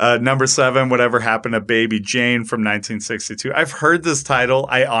 Number 7, Whatever Happened to Baby Jane from 1962. I've heard this title.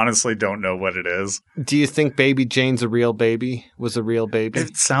 I honestly don't know what it is. Do you think Baby Jane's a real baby? Was a real baby?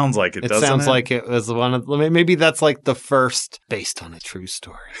 It sounds like it, It doesn't sounds it? like it was one of... Maybe that's like the first based on a true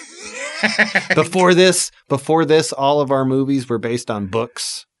story. Before this, all of our movies were based on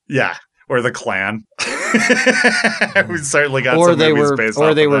books. Yeah. or the Klan. We certainly got or some they movies were, based or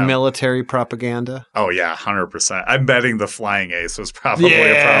off they of were them. military propaganda. Oh yeah, 100%. I'm betting the Flying Ace was probably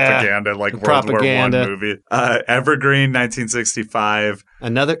a Yeah. propaganda, like World War Propaganda. I movie. Evergreen, 1965.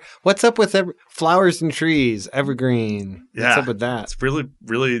 Another. What's up with flowers and trees? Evergreen. What's Yeah. up with that? It's really,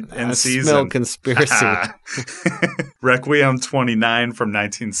 really in I season. smell conspiracy. Requiem 29 from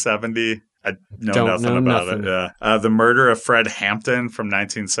 1970. I know Don't nothing know about nothing. it. Yeah. The Murder of Fred Hampton from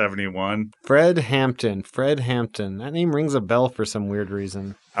 1971. Fred Hampton. Fred Hampton. That name rings a bell for some weird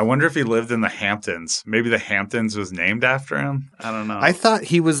reason. I wonder if he lived in the Hamptons. Maybe the Hamptons was named after him. I don't know. I thought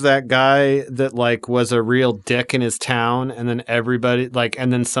he was that guy that like was a real dick in his town, and then everybody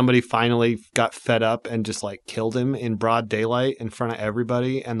and then somebody finally got fed up and just like killed him in broad daylight in front of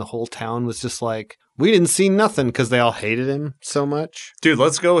everybody, and the whole town was just like, we didn't see nothing because they all hated him so much. Dude,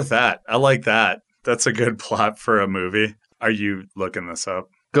 let's go with that. I like that. That's a good plot for a movie. Are you looking this up?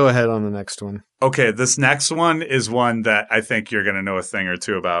 Go ahead on the next one. Okay, this next one is one that I think you're going to know a thing or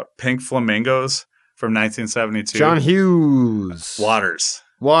two about. Pink Flamingos from 1972. John Hughes. Waters.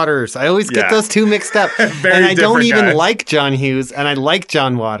 I always get Yeah. those two mixed up. Very and I don't different even guys. like John Hughes, and I like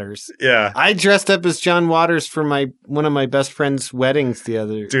John Waters. Yeah. I dressed up as John Waters for one of my best friend's weddings Dude,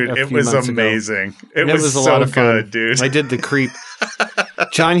 a it few was months ago. amazing. It And was a so lot of fun. good, dude. I did the creep.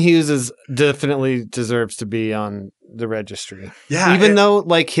 John Hughes definitely deserves to be on the registry. Yeah. Even though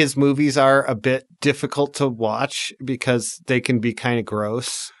like his movies are a bit difficult to watch because they can be kind of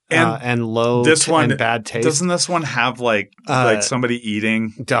gross and low this one and bad taste. Doesn't this one have like somebody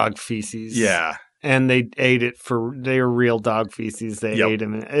eating? Dog feces. Yeah. And they ate it they were real dog feces. They Yep. ate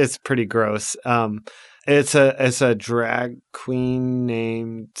them. It's pretty gross. It's a drag queen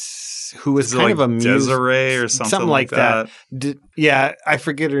named who was Is it kind like of a Desiree or something like that? Yeah, I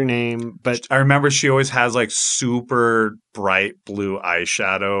forget her name, but I remember she always has like super bright blue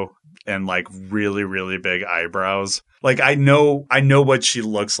eyeshadow and like really, really big eyebrows. Like I know what she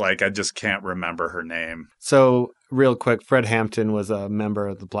looks like. I just can't remember her name. so real quick, Fred Hampton was a member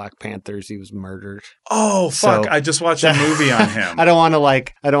of the Black Panthers. He was murdered. Oh fuck! So- I just watched a movie on him. I don't want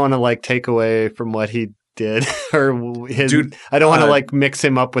to take away from what he did or his. Dude, I don't want to mix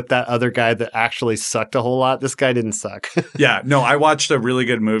him up with that other guy that actually sucked a whole lot. This guy didn't suck. Yeah, no, I watched a really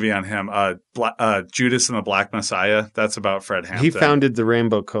good movie on him. Judas and the Black Messiah. That's about Fred Hampton. He founded the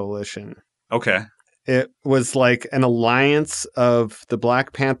Rainbow Coalition. Okay. It was like an alliance of the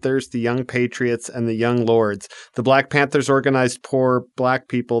Black Panthers, the Young Patriots, and the Young Lords. The Black Panthers organized poor black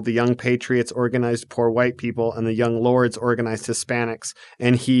people, the Young Patriots organized poor white people, and the Young Lords organized Hispanics.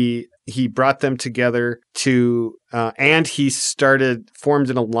 And he brought them together and he formed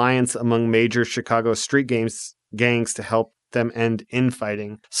an alliance among major Chicago street gangs to help them end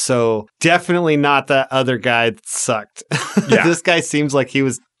infighting. So definitely not that other guy that sucked. Yeah. This guy seems like he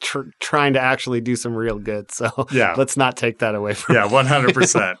was trying to actually do some real good. So Yeah. let's not take that away from Yeah,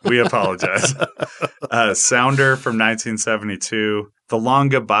 100%. We apologize. Sounder from 1972. The Long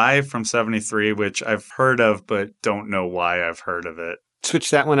Goodbye from 73, which I've heard of, but don't know why I've heard of it.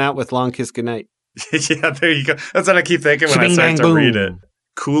 Switch that one out with Long Kiss Goodnight. Yeah, there you go. That's what I keep thinking when I Shebang, start bang, to boom. read it.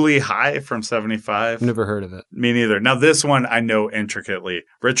 Cooley High from 75. Never heard of it. Me neither. Now, this one I know intricately.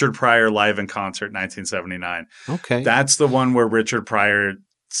 Richard Pryor live in concert, 1979. Okay. That's the one where Richard Pryor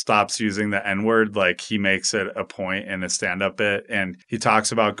stops using the N-word. Like he makes it a point in a stand-up bit, and he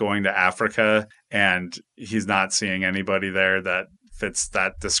talks about going to Africa and he's not seeing anybody there that fits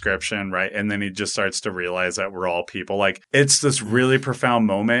that description, right? And then he just starts to realize that we're all people. Like it's this really profound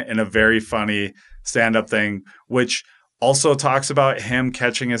moment and a very funny stand-up thing, which also talks about him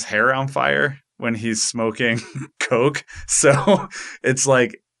catching his hair on fire when he's smoking coke. So it's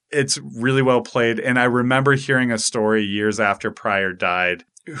like, it's really well played. And I remember hearing a story years after Pryor died.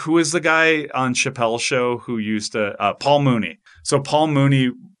 Who is the guy on Chappelle's show who used to, Paul Mooney. So Paul Mooney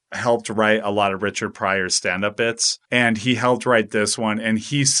helped write a lot of Richard Pryor's stand-up bits, and he helped write this one. And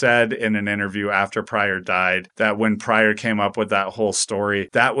he said in an interview after Pryor died that when Pryor came up with that whole story,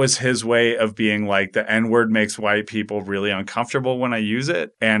 that was his way of being like, the N-word makes white people really uncomfortable when I use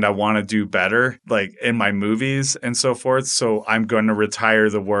it, and I want to do better, like in my movies and so forth. So I'm going to retire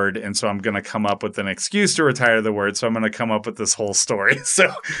the word, and so I'm going to come up with an excuse to retire the word. So I'm going to come up with this whole story.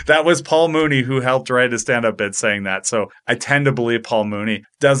 So that was Paul Mooney who helped write a stand-up bit saying that. So I tend to believe Paul Mooney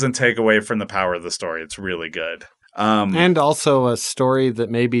doesn't take away from the power of the story. It's really good. And also a story that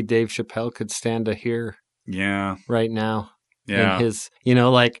maybe Dave Chappelle could stand to hear Yeah. right now. Yeah. In his,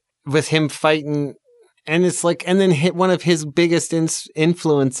 like with him fighting, and it's like, and then hit one of his biggest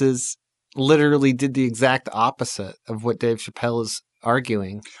influences literally did the exact opposite of what Dave Chappelle is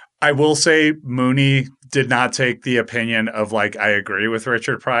arguing. I will say Mooney did not take the opinion of like, I agree with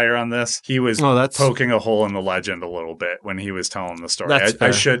Richard Pryor on this. He was that's poking a hole in the legend a little bit when he was telling the story. That's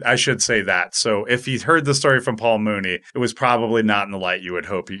fair. I should say that. So if he heard the story from Paul Mooney, it was probably not in the light you would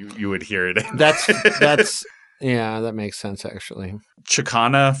hope you would hear it in. That's yeah, that makes sense actually.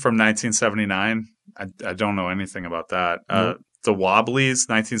 Chicana from 1979. I don't know anything about that. Nope. The Wobblies,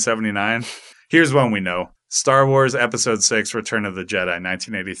 1979. Here's one we know. Star Wars Episode 6, Return of the Jedi,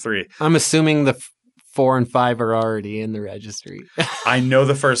 1983. I'm assuming the 4 and 5 are already in the registry. I know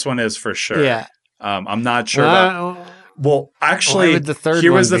the first one is for sure. Yeah. I'm not sure about... Well, actually, why would the third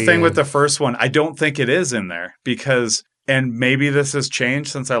here one was the be thing in? with the first one. I don't think it is in there because... And maybe this has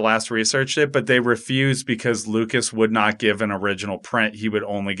changed since I last researched it, but they refused because Lucas would not give an original print. He would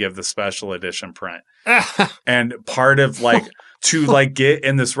only give the special edition print. And part of like to like get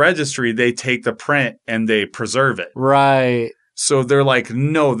in this registry, they take the print and they preserve it. Right. So they're like,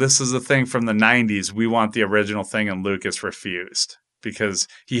 no, this is a thing from the 90s. We want the original thing. And Lucas refused because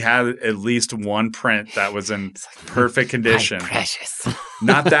he had at least one print that was in perfect condition. My precious.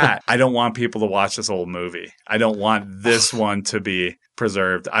 Not that. I don't want people to watch this old movie. I don't want this one to be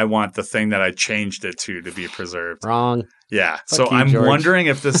preserved. I want the thing that I changed it to be preserved. Wrong. Yeah. Fuck So you, I'm George. wondering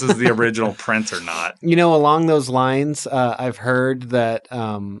if this is the original print or not. You know, along those lines, I've heard that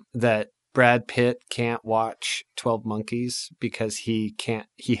that Brad Pitt can't watch 12 Monkeys because he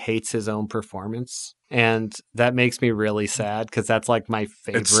hates his own performance. And that makes me really sad because that's like my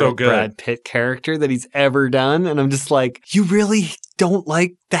favorite so good. Brad Pitt character that he's ever done. And I'm just like, you really don't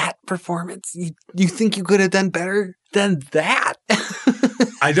like that performance? You think you could have done better than that?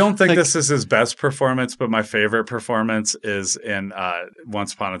 I don't think Like- this is his best performance, but my favorite performance is in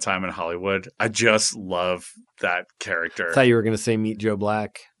Once Upon a Time in Hollywood. I just love that character. I thought you were going to say Meet Joe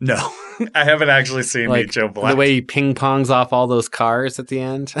Black. No, I haven't actually seen Like Meet Joe Black. the way he ping pongs off all those cars at the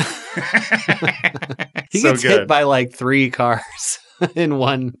end. He So gets good. hit by like 3 cars in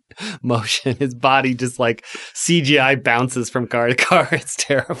one motion. His body just like CGI bounces from car to car. It's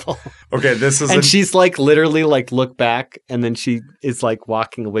terrible. Okay, this is And she's like literally like look back and then she is like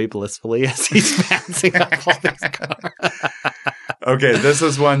walking away blissfully as he's bouncing off all these cars. okay. This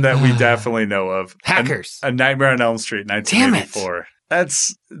is one that we definitely know of. Hackers. A Nightmare on Elm Street, 1984.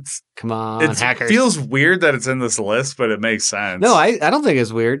 It's Come on, it hackers. feels weird that it's in this list, but it makes sense. No, I don't think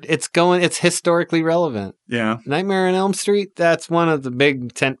it's weird. It's historically relevant. Yeah. Nightmare on Elm Street, that's one of the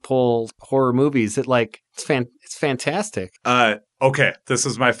big tentpole horror movies. It's fantastic. Okay, this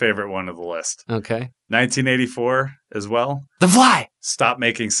is my favorite one of the list. Okay. 1984 as well. The Fly. Stop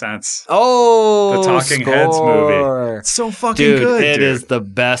Making Sense. Oh, The Talking Heads movie. It's so fucking Dude, good, it dude. is the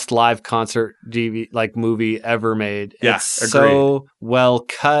best live concert movie ever made. Yeah, it's agreed. so well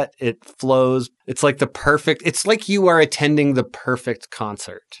cut. It flows. It's like it's like you are attending the perfect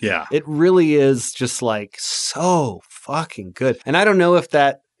concert. Yeah. It really is just like so fucking good. And I don't know if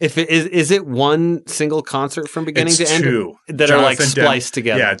it is it one single concert from beginning It's to end two. that are like Jonathan spliced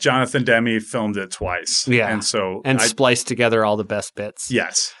together. Yeah, Jonathan Demme filmed it twice. Yeah. And so And spliced together all the best bits.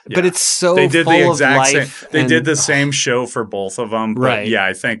 yes. But yeah. it's so they did full the of exact life. same. They and- did the same show for both of them. But Right. yeah,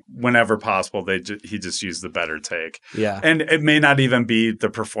 I think whenever possible, he just used the better take. Yeah. And it may not even be the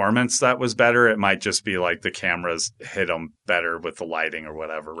performance that was better. It might just be like the cameras hit them better with the lighting or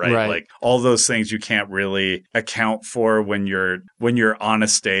whatever, right? Right. Like all those things you can't really account for when you're on a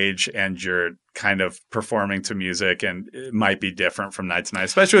stage and you're kind of performing to music, and it might be different from night to night,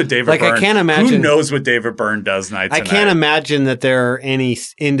 especially with David Like, I Byrne. can't imagine- Who knows what David Byrne does night to I night? can't imagine that there are any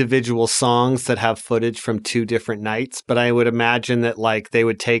individual songs that have footage from 2 different nights, but I would imagine that like they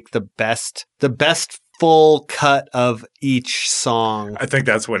would take the best full cut of each song I think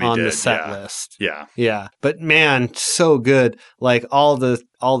that's what he on did. the set yeah. list. Yeah. Yeah. But man, so good. Like all the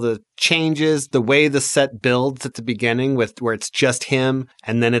changes, the way the set builds at the beginning with where it's just him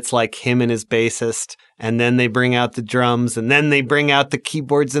and then it's like him and his bassist and then they bring out the drums and then they bring out the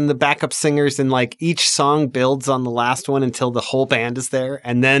keyboards and the backup singers and like each song builds on the last one until the whole band is there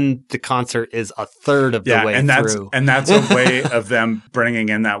and then the concert is a third of the way and through. that's a way of them bringing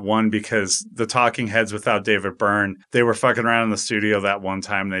in that one, because the Talking Heads without David Byrne, they were fucking around in the studio that one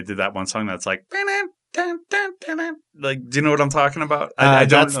time. They did that one song that's like, like, do you know what I'm talking about? I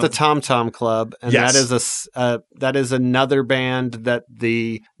don't that's know. the Tom Tom Club, and Yes. that is another band that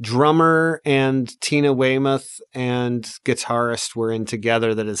the drummer and Tina Weymouth and guitarist were in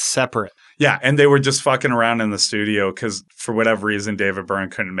together. That is separate. Yeah, and they were just fucking around in the studio because for whatever reason David Byrne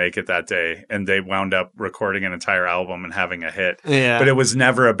couldn't make it that day, and they wound up recording an entire album and having a hit. Yeah, But it was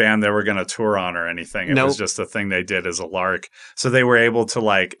never a band they were going to tour on or anything. It was Nope. just a thing they did as a lark. So they were able to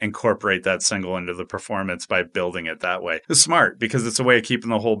like incorporate that single into the performance by building it that way. It's smart because it's a way of keeping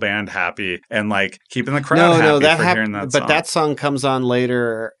the whole band happy and like keeping the crowd happy for hearing that song. But that song comes on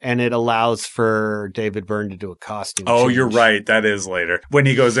later and it allows for David Byrne to do a costume change. You're right. That is later when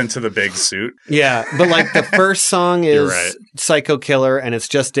he goes into the big suit. Yeah, but like the first song is right. Psycho Killer and it's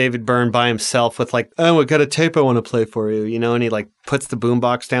just David Byrne by himself with like, oh, I got a tape I want to play for you, you know, and he like puts the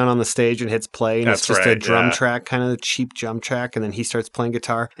boombox down on the stage and hits play and That's it's just right, a drum track, kind of a cheap drum track, and then he starts playing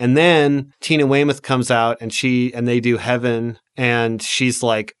guitar. And then Tina Weymouth comes out and they do Heaven, and she's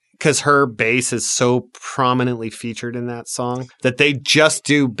like, because her bass is so prominently featured in that song that they just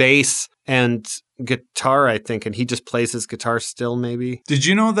do bass and guitar, I think, and he just plays his guitar still, maybe. Did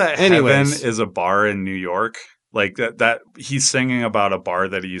you know that Anyways. Heaven is a bar in New York? Like that he's singing about a bar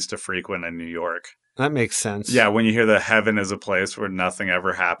that he used to frequent in New York. That makes sense. Yeah, when you hear that heaven is a place where nothing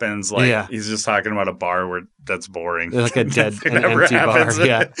ever happens, like Yeah. he's just talking about a bar where that's boring. Like a dead, Nothing an ever empty bar. happens.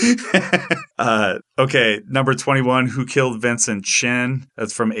 Yeah. Okay, number 21, Who Killed Vincent Chin?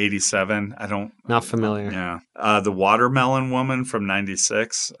 That's from 87. I don't... Not familiar. Yeah. The Watermelon Woman from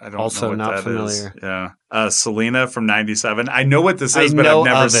 96. I don't Also know what not that familiar. is. Yeah. Selena from 97. I know what this is, I but know I've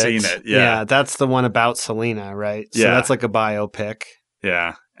never of it. seen it. Yeah, that's the one about Selena, right? So Yeah. that's like a biopic.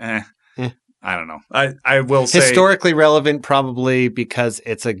 Yeah. Eh. I don't know. I will say... Historically relevant, probably because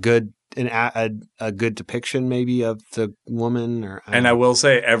it's a good a good depiction, maybe, of the woman. And I will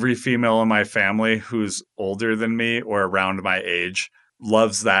say, every female in my family who's older than me or around my age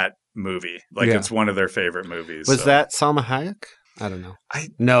loves that movie. Like, Yeah. it's one of their favorite movies. Was so. that Salma Hayek? I don't know. I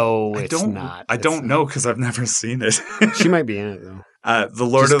It's don't, not. I It's don't not. know because I've never seen it. She might be in it, though. The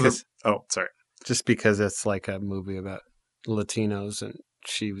Lord Just of the... 'cause- Oh, sorry. Just because it's like a movie about Latinos, and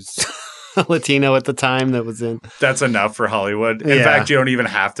she was a Latino at the time that was in. That's enough for Hollywood. In Yeah. fact, you don't even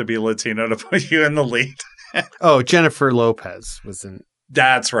have to be Latino to put you in the lead. Oh, Jennifer Lopez was in.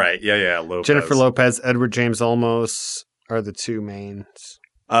 That's right. Yeah, Lopez. Jennifer Lopez, Edward James Olmos are the two mains.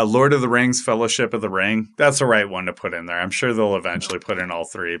 Lord of the Rings, Fellowship of the Ring. That's the right one to put in there. I'm sure they'll eventually put in all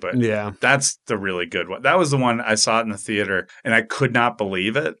three, but Yeah. that's the really good one. That was the one I saw it in the theater, and I could not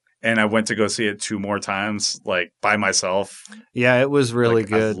believe it. And I went to go see it 2 more times, like by myself. Yeah, it was really Like,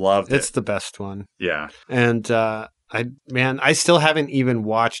 good. I loved It's it. the best one. Yeah. And I still haven't even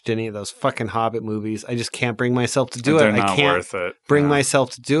watched any of those fucking Hobbit movies. I just can't bring myself to do They're it. not I can't worth it. bring Yeah. myself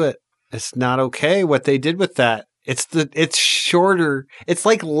to do it. It's not okay what they did with that. It's shorter. It's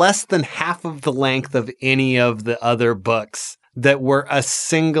like less than half of the length of any of the other books that were a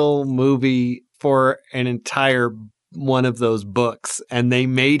single movie for an entire one of those books, and they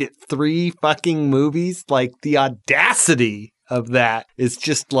made it 3 fucking movies. Like, the audacity of that is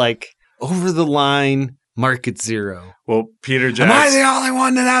just like over the line. Market zero. Well, Peter Jackson. only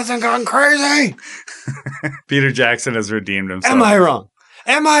one that hasn't gone crazy? Peter Jackson has redeemed himself. Am I wrong?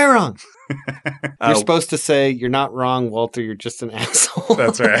 Uh, You're supposed to say, "You're not wrong, Walter. You're just an asshole."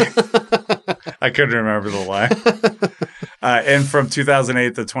 That's right. I couldn't remember the line. And from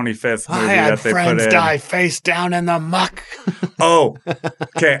 2008, the 25th movie that they put in. face down in the muck. Oh,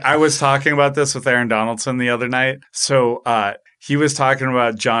 okay. I was talking about this with Aaron Donaldson the other night. So he was talking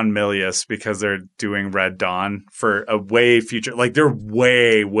about John Milius because they're doing Red Dawn for a way future. Like, they're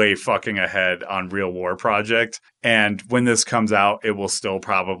way, way fucking ahead on Real War Project. And when this comes out, it will still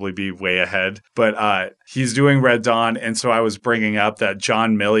probably be way ahead. But he's doing Red Dawn. And so I was bringing up that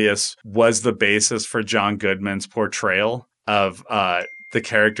John Milius was the basis for John Goodman's portrayal of the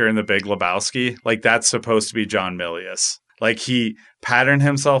character in The Big Lebowski. Like, that's supposed to be John Milius. Like, he patterned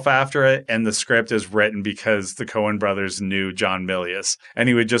himself after it, and the script is written because the Coen brothers knew John Milius. And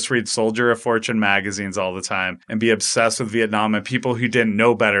he would just read Soldier of Fortune magazines all the time and be obsessed with Vietnam. And people who didn't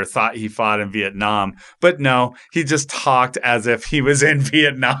know better thought he fought in Vietnam. But no, he just talked as if he was in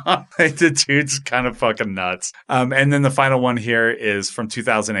Vietnam. Like, the dude's kind of fucking nuts. And then the final one here is from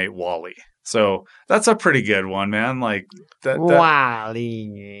 2008, WALL-E. So that's a pretty good one, man. Like,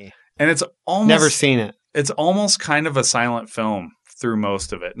 Wally. and it's almost... Never seen it. It's almost kind of a silent film through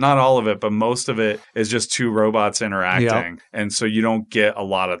most of it. Not all of it, but most of it is just 2 robots interacting. Yep. And so you don't get a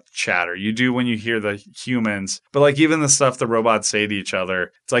lot of chatter. You do when you hear the humans, but like even the stuff the robots say to each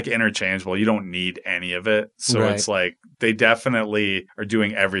other, it's like interchangeable. You don't need any of it. So Right. It's like they definitely are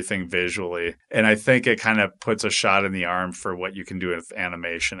doing everything visually. And I think it kind of puts a shot in the arm for what you can do with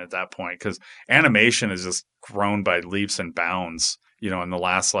animation at that point, because animation has just grown by leaps and bounds, you know, in the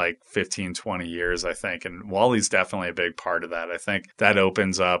last like 15, 20 years, I think. And WALL-E's definitely a big part of that. I think that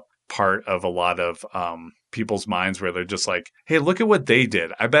opens up part of a lot of people's minds where they're just like, hey, look at what they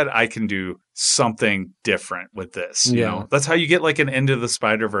did. I bet I can do something different with this. You know, that's how you get like an Into the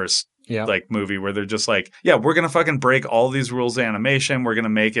Spider-Verse like movie where they're just like, yeah, we're going to fucking break all these rules of animation. We're going to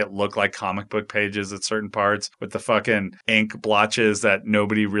make it look like comic book pages at certain parts with the fucking ink blotches that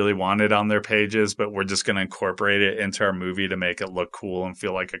nobody really wanted on their pages, but we're just going to incorporate it into our movie to make it look cool and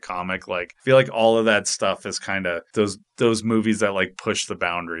feel like a comic. Like, I feel like all of that stuff is kind of those movies that like push the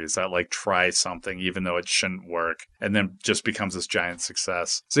boundaries, that like try something even though it shouldn't work, and then just becomes this giant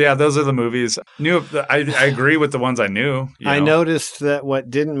success. So yeah, those are the movies. I agree with the ones I knew. I noticed that what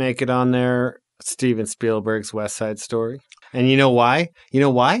didn't make it on there, Steven Spielberg's West Side Story. And you know why?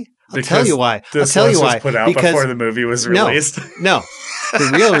 I'll tell you why. This list was put out before the movie was released. No. The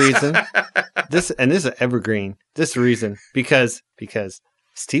real reason, this is an evergreen. This reason, because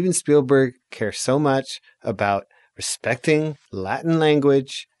Steven Spielberg cares so much about respecting Latin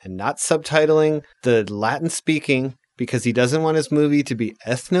language and not subtitling the Latin speaking, because he doesn't want his movie to be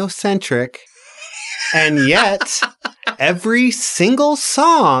ethnocentric. And yet, every single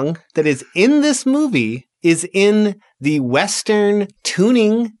song that is in this movie is in the Western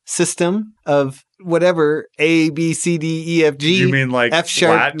tuning system of whatever, A, B, C, D, E, F, G. You mean like F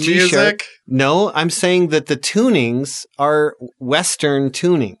sharp, Latin G music? sharp. No, I'm saying that the tunings are Western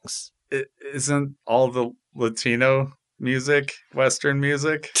tunings. Isn't all the Latino music Western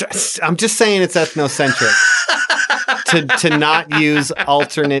music? I'm just saying it's ethnocentric. to not use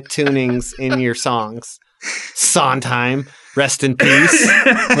alternate tunings in your songs. Sondheim, rest in peace.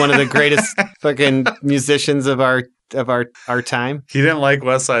 One of the greatest fucking musicians of our time. He didn't like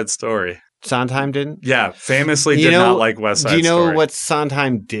West Side Story. Sondheim didn't? Yeah, famously did not like West Side Story. Do you know what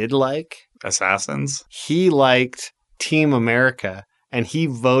Sondheim did like? Assassins? He liked Team America, and he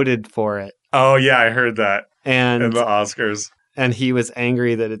voted for it. Oh, yeah, I heard that. And in the Oscars. And he was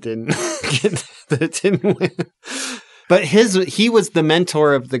angry that it didn't win. But he was the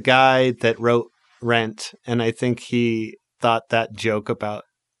mentor of the guy that wrote Rent, and I think he thought that joke about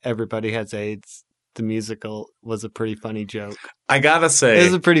everybody has AIDS, the musical, was a pretty funny joke. I gotta say, it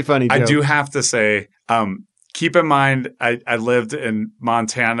was a pretty funny joke. I do have to say, keep in mind, I lived in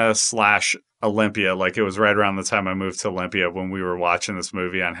Montana / Olympia. Like, it was right around the time I moved to Olympia when we were watching this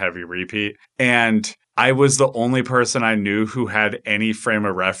movie on heavy repeat. And I was the only person I knew who had any frame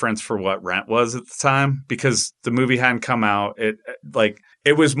of reference for what Rent was at the time, because the movie hadn't come out.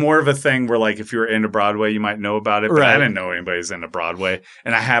 It was more of a thing where, like, if you were into Broadway, you might know about it, but I didn't know anybody's into Broadway.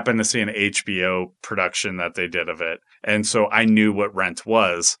 And I happened to see an HBO production that they did of it. And so I knew what Rent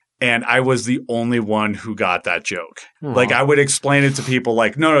was. And I was the only one who got that joke. Aww. Like, I would explain it to people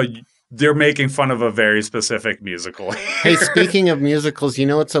like, no, they're making fun of a very specific musical. Hey, speaking of musicals, you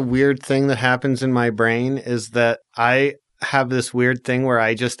know what's a weird thing that happens in my brain is that I have this weird thing where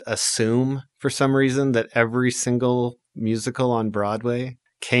I just assume for some reason that every single musical on Broadway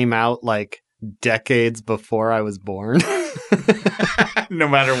came out like decades before I was born. No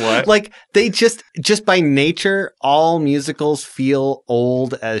matter what. Like, they just by nature, all musicals feel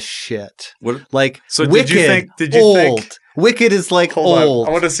old as shit. What? Like, so Wicked, did you think Wicked is like old.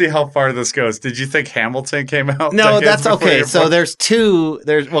 I want to see how far this goes. Did you think Hamilton came out? No, that's okay. So there's two.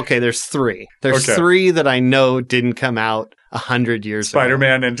 There's three. There's three that I know didn't come out 100 years ago.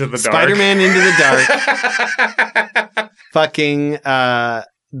 Spider-Man Into the Dark. Spider-Man Into the Dark. Fucking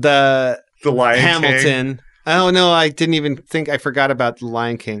the Lion Hamilton. King. Oh no, I didn't even think. I forgot about the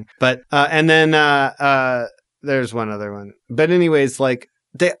Lion King. But and then there's one other one. But anyways, like,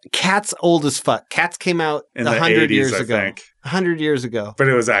 the Cats old as fuck. Cats came out in 100 80s, years I ago. think. 100 years ago. But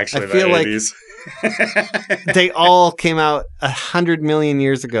it was actually the 80s. They all came out 100 million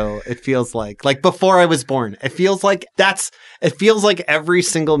years ago. It feels like before I was born. It feels like every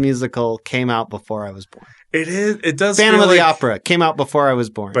single musical came out before I was born. It is. It does. Phantom of the Opera came out before I was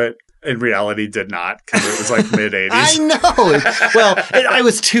born. But in reality did not, because it was like mid 80s. I know. Well, I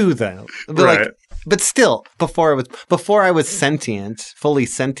was 2 though. But right. But still, before I was sentient, fully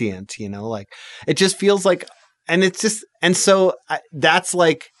sentient, you know, like, it just feels like, and it's just, and so that's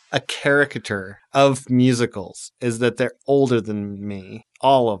like a caricature of musicals, is that they're older than me.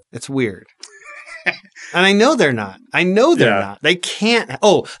 All of it's weird. And I know they're not. Not. They can't.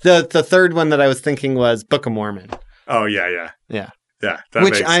 Oh, the third one that I was thinking was Book of Mormon. Oh, yeah. Yeah,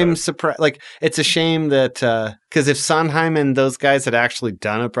 which I'm surprised. Like, it's a shame that because if Sondheim and those guys had actually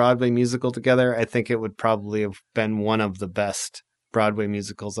done a Broadway musical together, I think it would probably have been one of the best Broadway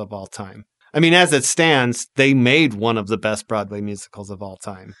musicals of all time. I mean, as it stands, they made one of the best Broadway musicals of all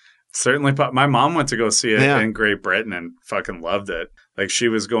time. Certainly. My mom went to go see it Yeah. in Great Britain and fucking loved it. Like she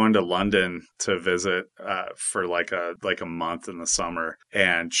was going to London to visit for like a month in the summer,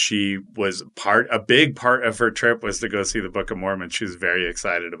 and she was a big part of her trip was to go see the Book of Mormon. She was very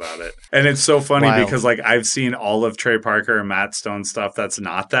excited about it, and it's so funny Wild. because like I've seen all of Trey Parker and Matt Stone stuff that's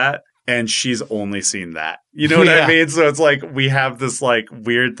not that. And she's only seen that. You know what Yeah. I mean? So it's like we have this like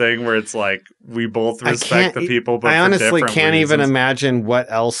weird thing where it's like we both respect the people, but I for honestly different can't even reasons. imagine what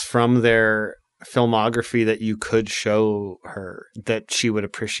else from their filmography that you could show her that she would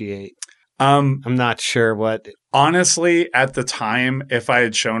appreciate. I'm not sure what. Honestly, at the time, if I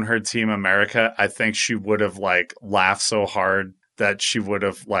had shown her Team America, I think she would have like laughed so hard that she would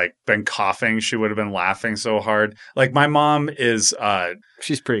have like been coughing. She would have been laughing so hard. Like my mom is,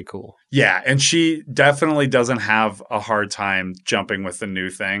 She's pretty cool. yeah, and she definitely doesn't have a hard time jumping with the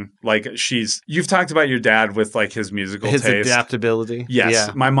new thing. Like you've talked about your dad with like his musical His taste. adaptability. Yes, Yeah.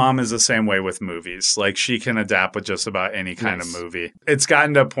 my mom is the same way with movies. Like she can adapt with just about any kind Nice. of movie. It's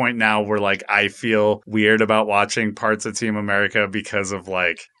gotten to a point now where like I feel weird about watching parts of Team America because of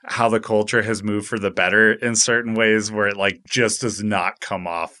like how the culture has moved for the better in certain ways where it like just does not come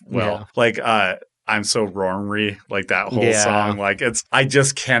off well. Yeah. Like I'm so ornery, like that whole Yeah. song. Like I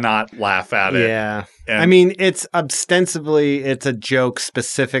just cannot laugh at it. Yeah. And- I mean, it's a joke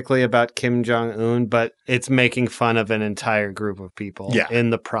specifically about Kim Jong-un, but it's making fun of an entire group of people Yeah. in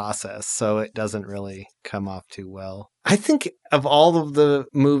the process. So it doesn't really come off too well. I think of all of the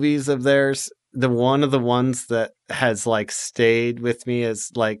movies of theirs, one of the ones that has like stayed with me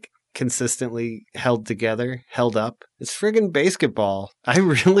is like consistently held up. It's friggin' Basketball. I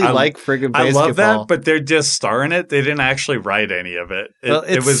really like friggin' Basketball. I love that, but they're just starring it. They didn't actually write any of it. Well,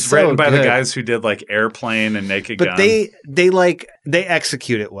 It it's was so written by the good. guys who did like Airplane and Naked But Gun. they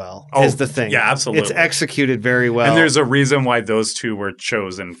execute it well. Oh, is the thing. yeah, absolutely. It's executed very well. And there's a reason why those two were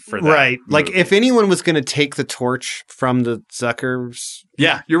chosen for that. right. Like movie. if anyone was going to take the torch from the Zuckers,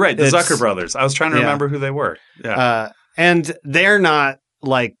 Yeah, you're right. The It's- Zucker brothers. I was trying to yeah. remember who they were. Yeah. and they're not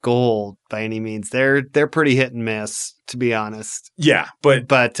like gold by any means. They're pretty hit and miss, to be honest. yeah, but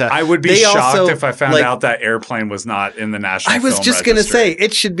But I would be they shocked also, if I found like- out that Airplane was not in the National I was Film just going to Registry. say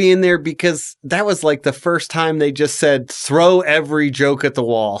it should be in there because that was like the first time they just said throw every joke at the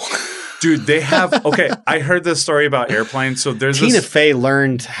wall. Dude, they have... Okay, I heard this story about Airplane. So there's Tina this... Fey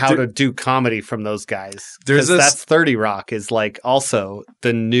learned how to do comedy from those guys. There's 'Cause this- that's 30 Rock is like also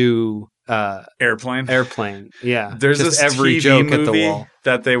the new Airplane. Airplane. Yeah. There's Just this every TV joke movie at the wall.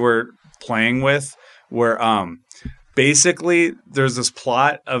 that they were playing with where basically there's this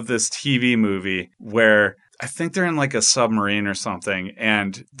plot of this TV movie where I think they're in like a submarine or something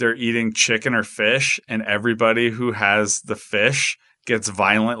and they're eating chicken or fish and everybody who has the fish gets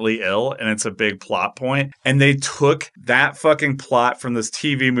violently ill and it's a big plot point. And they took that fucking plot from this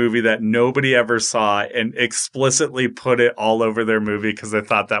TV movie that nobody ever saw and explicitly put it all over their movie because they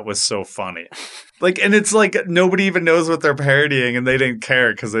thought that was so funny. Like, and it's like nobody even knows what they're parodying and they didn't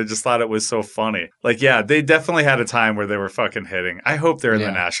care because they just thought it was so funny. Like, yeah, they definitely had a time where they were fucking hitting. I hope they're in the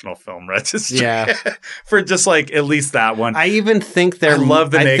Yeah. National Film Registry. Yeah. For just like at least that one. I even think I they're love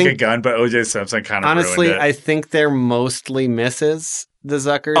the I Naked think- Gun, but O.J. Simpson kind of Honestly, ruined it. I think they're mostly misses. The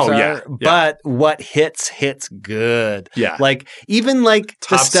Zuckers Oh, are, yeah, yeah. but what hits good. Yeah. Like even like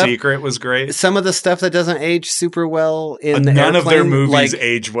Top the stuff, Secret was great. some of the stuff that doesn't age super well in the None of their Airplane, movies like,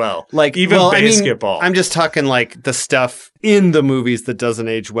 age well. like even well, Basketball. I mean, I'm just talking like the stuff in the movies that doesn't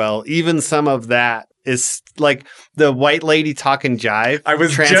age well. Even some of that is like the white lady talking jive. I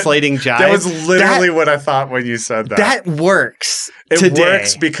was translating jive. That was literally That- what I thought when you said that. that works. It today.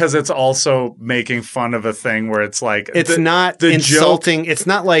 works because it's also making fun of a thing where it's like It's not the insulting. It's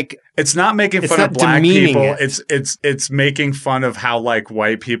not like It's not making It's fun of not black demeaning people. it. It's making fun of how like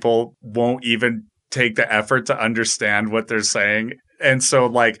white people won't even take the effort to understand what they're saying. And so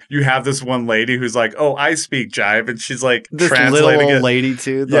like you have this one lady who's like, "Oh, I speak jive," and she's like this translating little old it. lady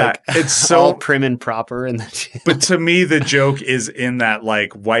too. Yeah, Like, it's so- all prim and proper. And But to me, the joke is in that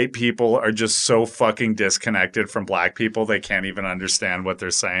like white people are just so fucking disconnected from black people they can't even understand what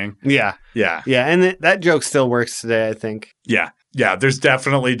they're saying. yeah, Yeah. yeah, and that joke still works today. I think. Yeah. Yeah. There's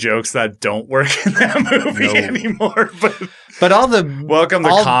definitely jokes that don't work in that movie No. anymore. But But all the welcome to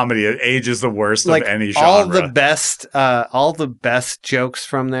all- comedy. It ages the worst like of any genre. all the best jokes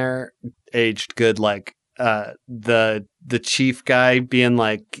from there aged good. Like the chief guy being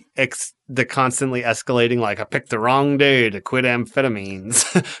like the constantly escalating, like I picked the wrong day to quit amphetamines.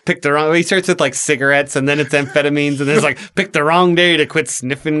 Picked the wrong. He starts with like cigarettes, and then it's amphetamines, and then it's like picked the wrong day to quit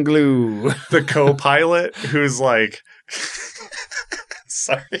sniffing glue. The co-pilot who's like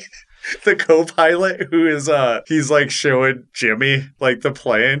Sorry. The co-pilot who is he's like showing Jimmy like the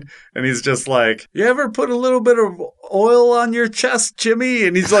plane, and he's just like, you ever put a little bit of oil on your chest, Jimmy?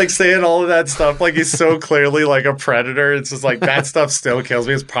 And he's like saying all of that stuff like he's so clearly like a predator. It's just like that stuff still kills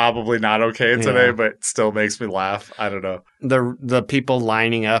me. It's probably not okay today, but still makes me laugh. I don't know. The people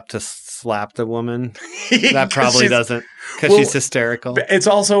lining up to slap the woman, that probably doesn't, because she's hysterical. It's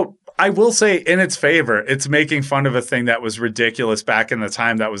also, I will say, in its favor, it's making fun of a thing that was ridiculous back in the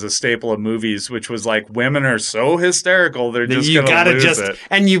time that was a staple of movies, which was like women are so hysterical they're just going to lose it.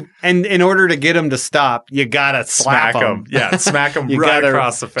 And in order to get them to stop, you gotta slap them. Yeah, smack them right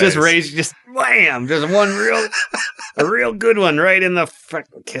across the face. Just wham, just a real good one right in the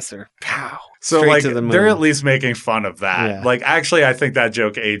fucking kisser. Pow. So Straight like to the moon. they're at least making fun of that. Yeah. Like actually, I think that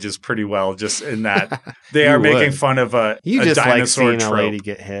joke ages pretty well, just in that they are making fun of a just dinosaur like seeing trope. a lady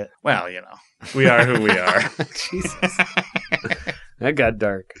get hit. Well, we are who we are. Jesus, that got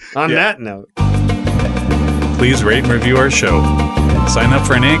dark. On that note, please rate and review our show. Sign up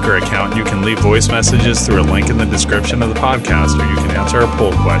for an Anchor account and you can leave voice messages through a link in the description of the podcast, or you can answer our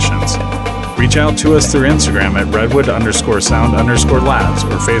poll questions. Reach out to us through Instagram at redwood_sound_labs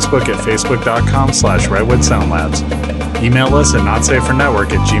or Facebook at facebook.com/redwoodsoundlabs. Email us at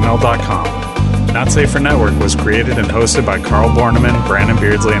notsafernetwork@gmail.com. Not Safe for Network was created and hosted by Carl Borneman, Brandon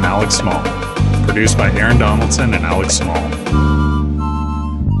Beardsley, and Alex Small. Produced by Aaron Donaldson and Alex Small.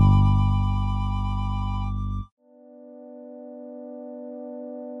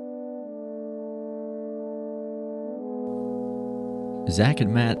 Zach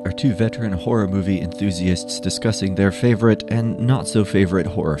and Matt are two veteran horror movie enthusiasts discussing their favorite and not so favorite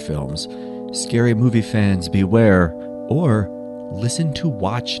horror films. Scary movie fans beware, or listen to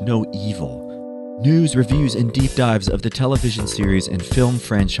Watch No Evil. News, reviews, and deep dives of the television series and film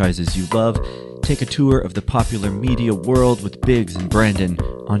franchises you love. Take a tour of the popular media world with Biggs and Brandon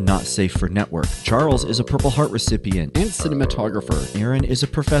on Not Safe for Network. Charles is a Purple Heart recipient and cinematographer. Aaron is a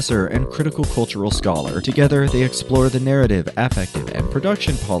professor and critical cultural scholar. Together, they explore the narrative, affective, and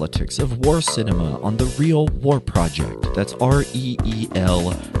production politics of war cinema on The Real War Project. That's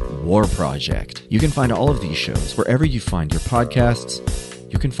REEL War Project. You can find all of these shows wherever you find your podcasts.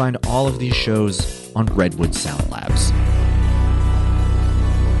 You can find all of these shows on Redwood Sound Labs.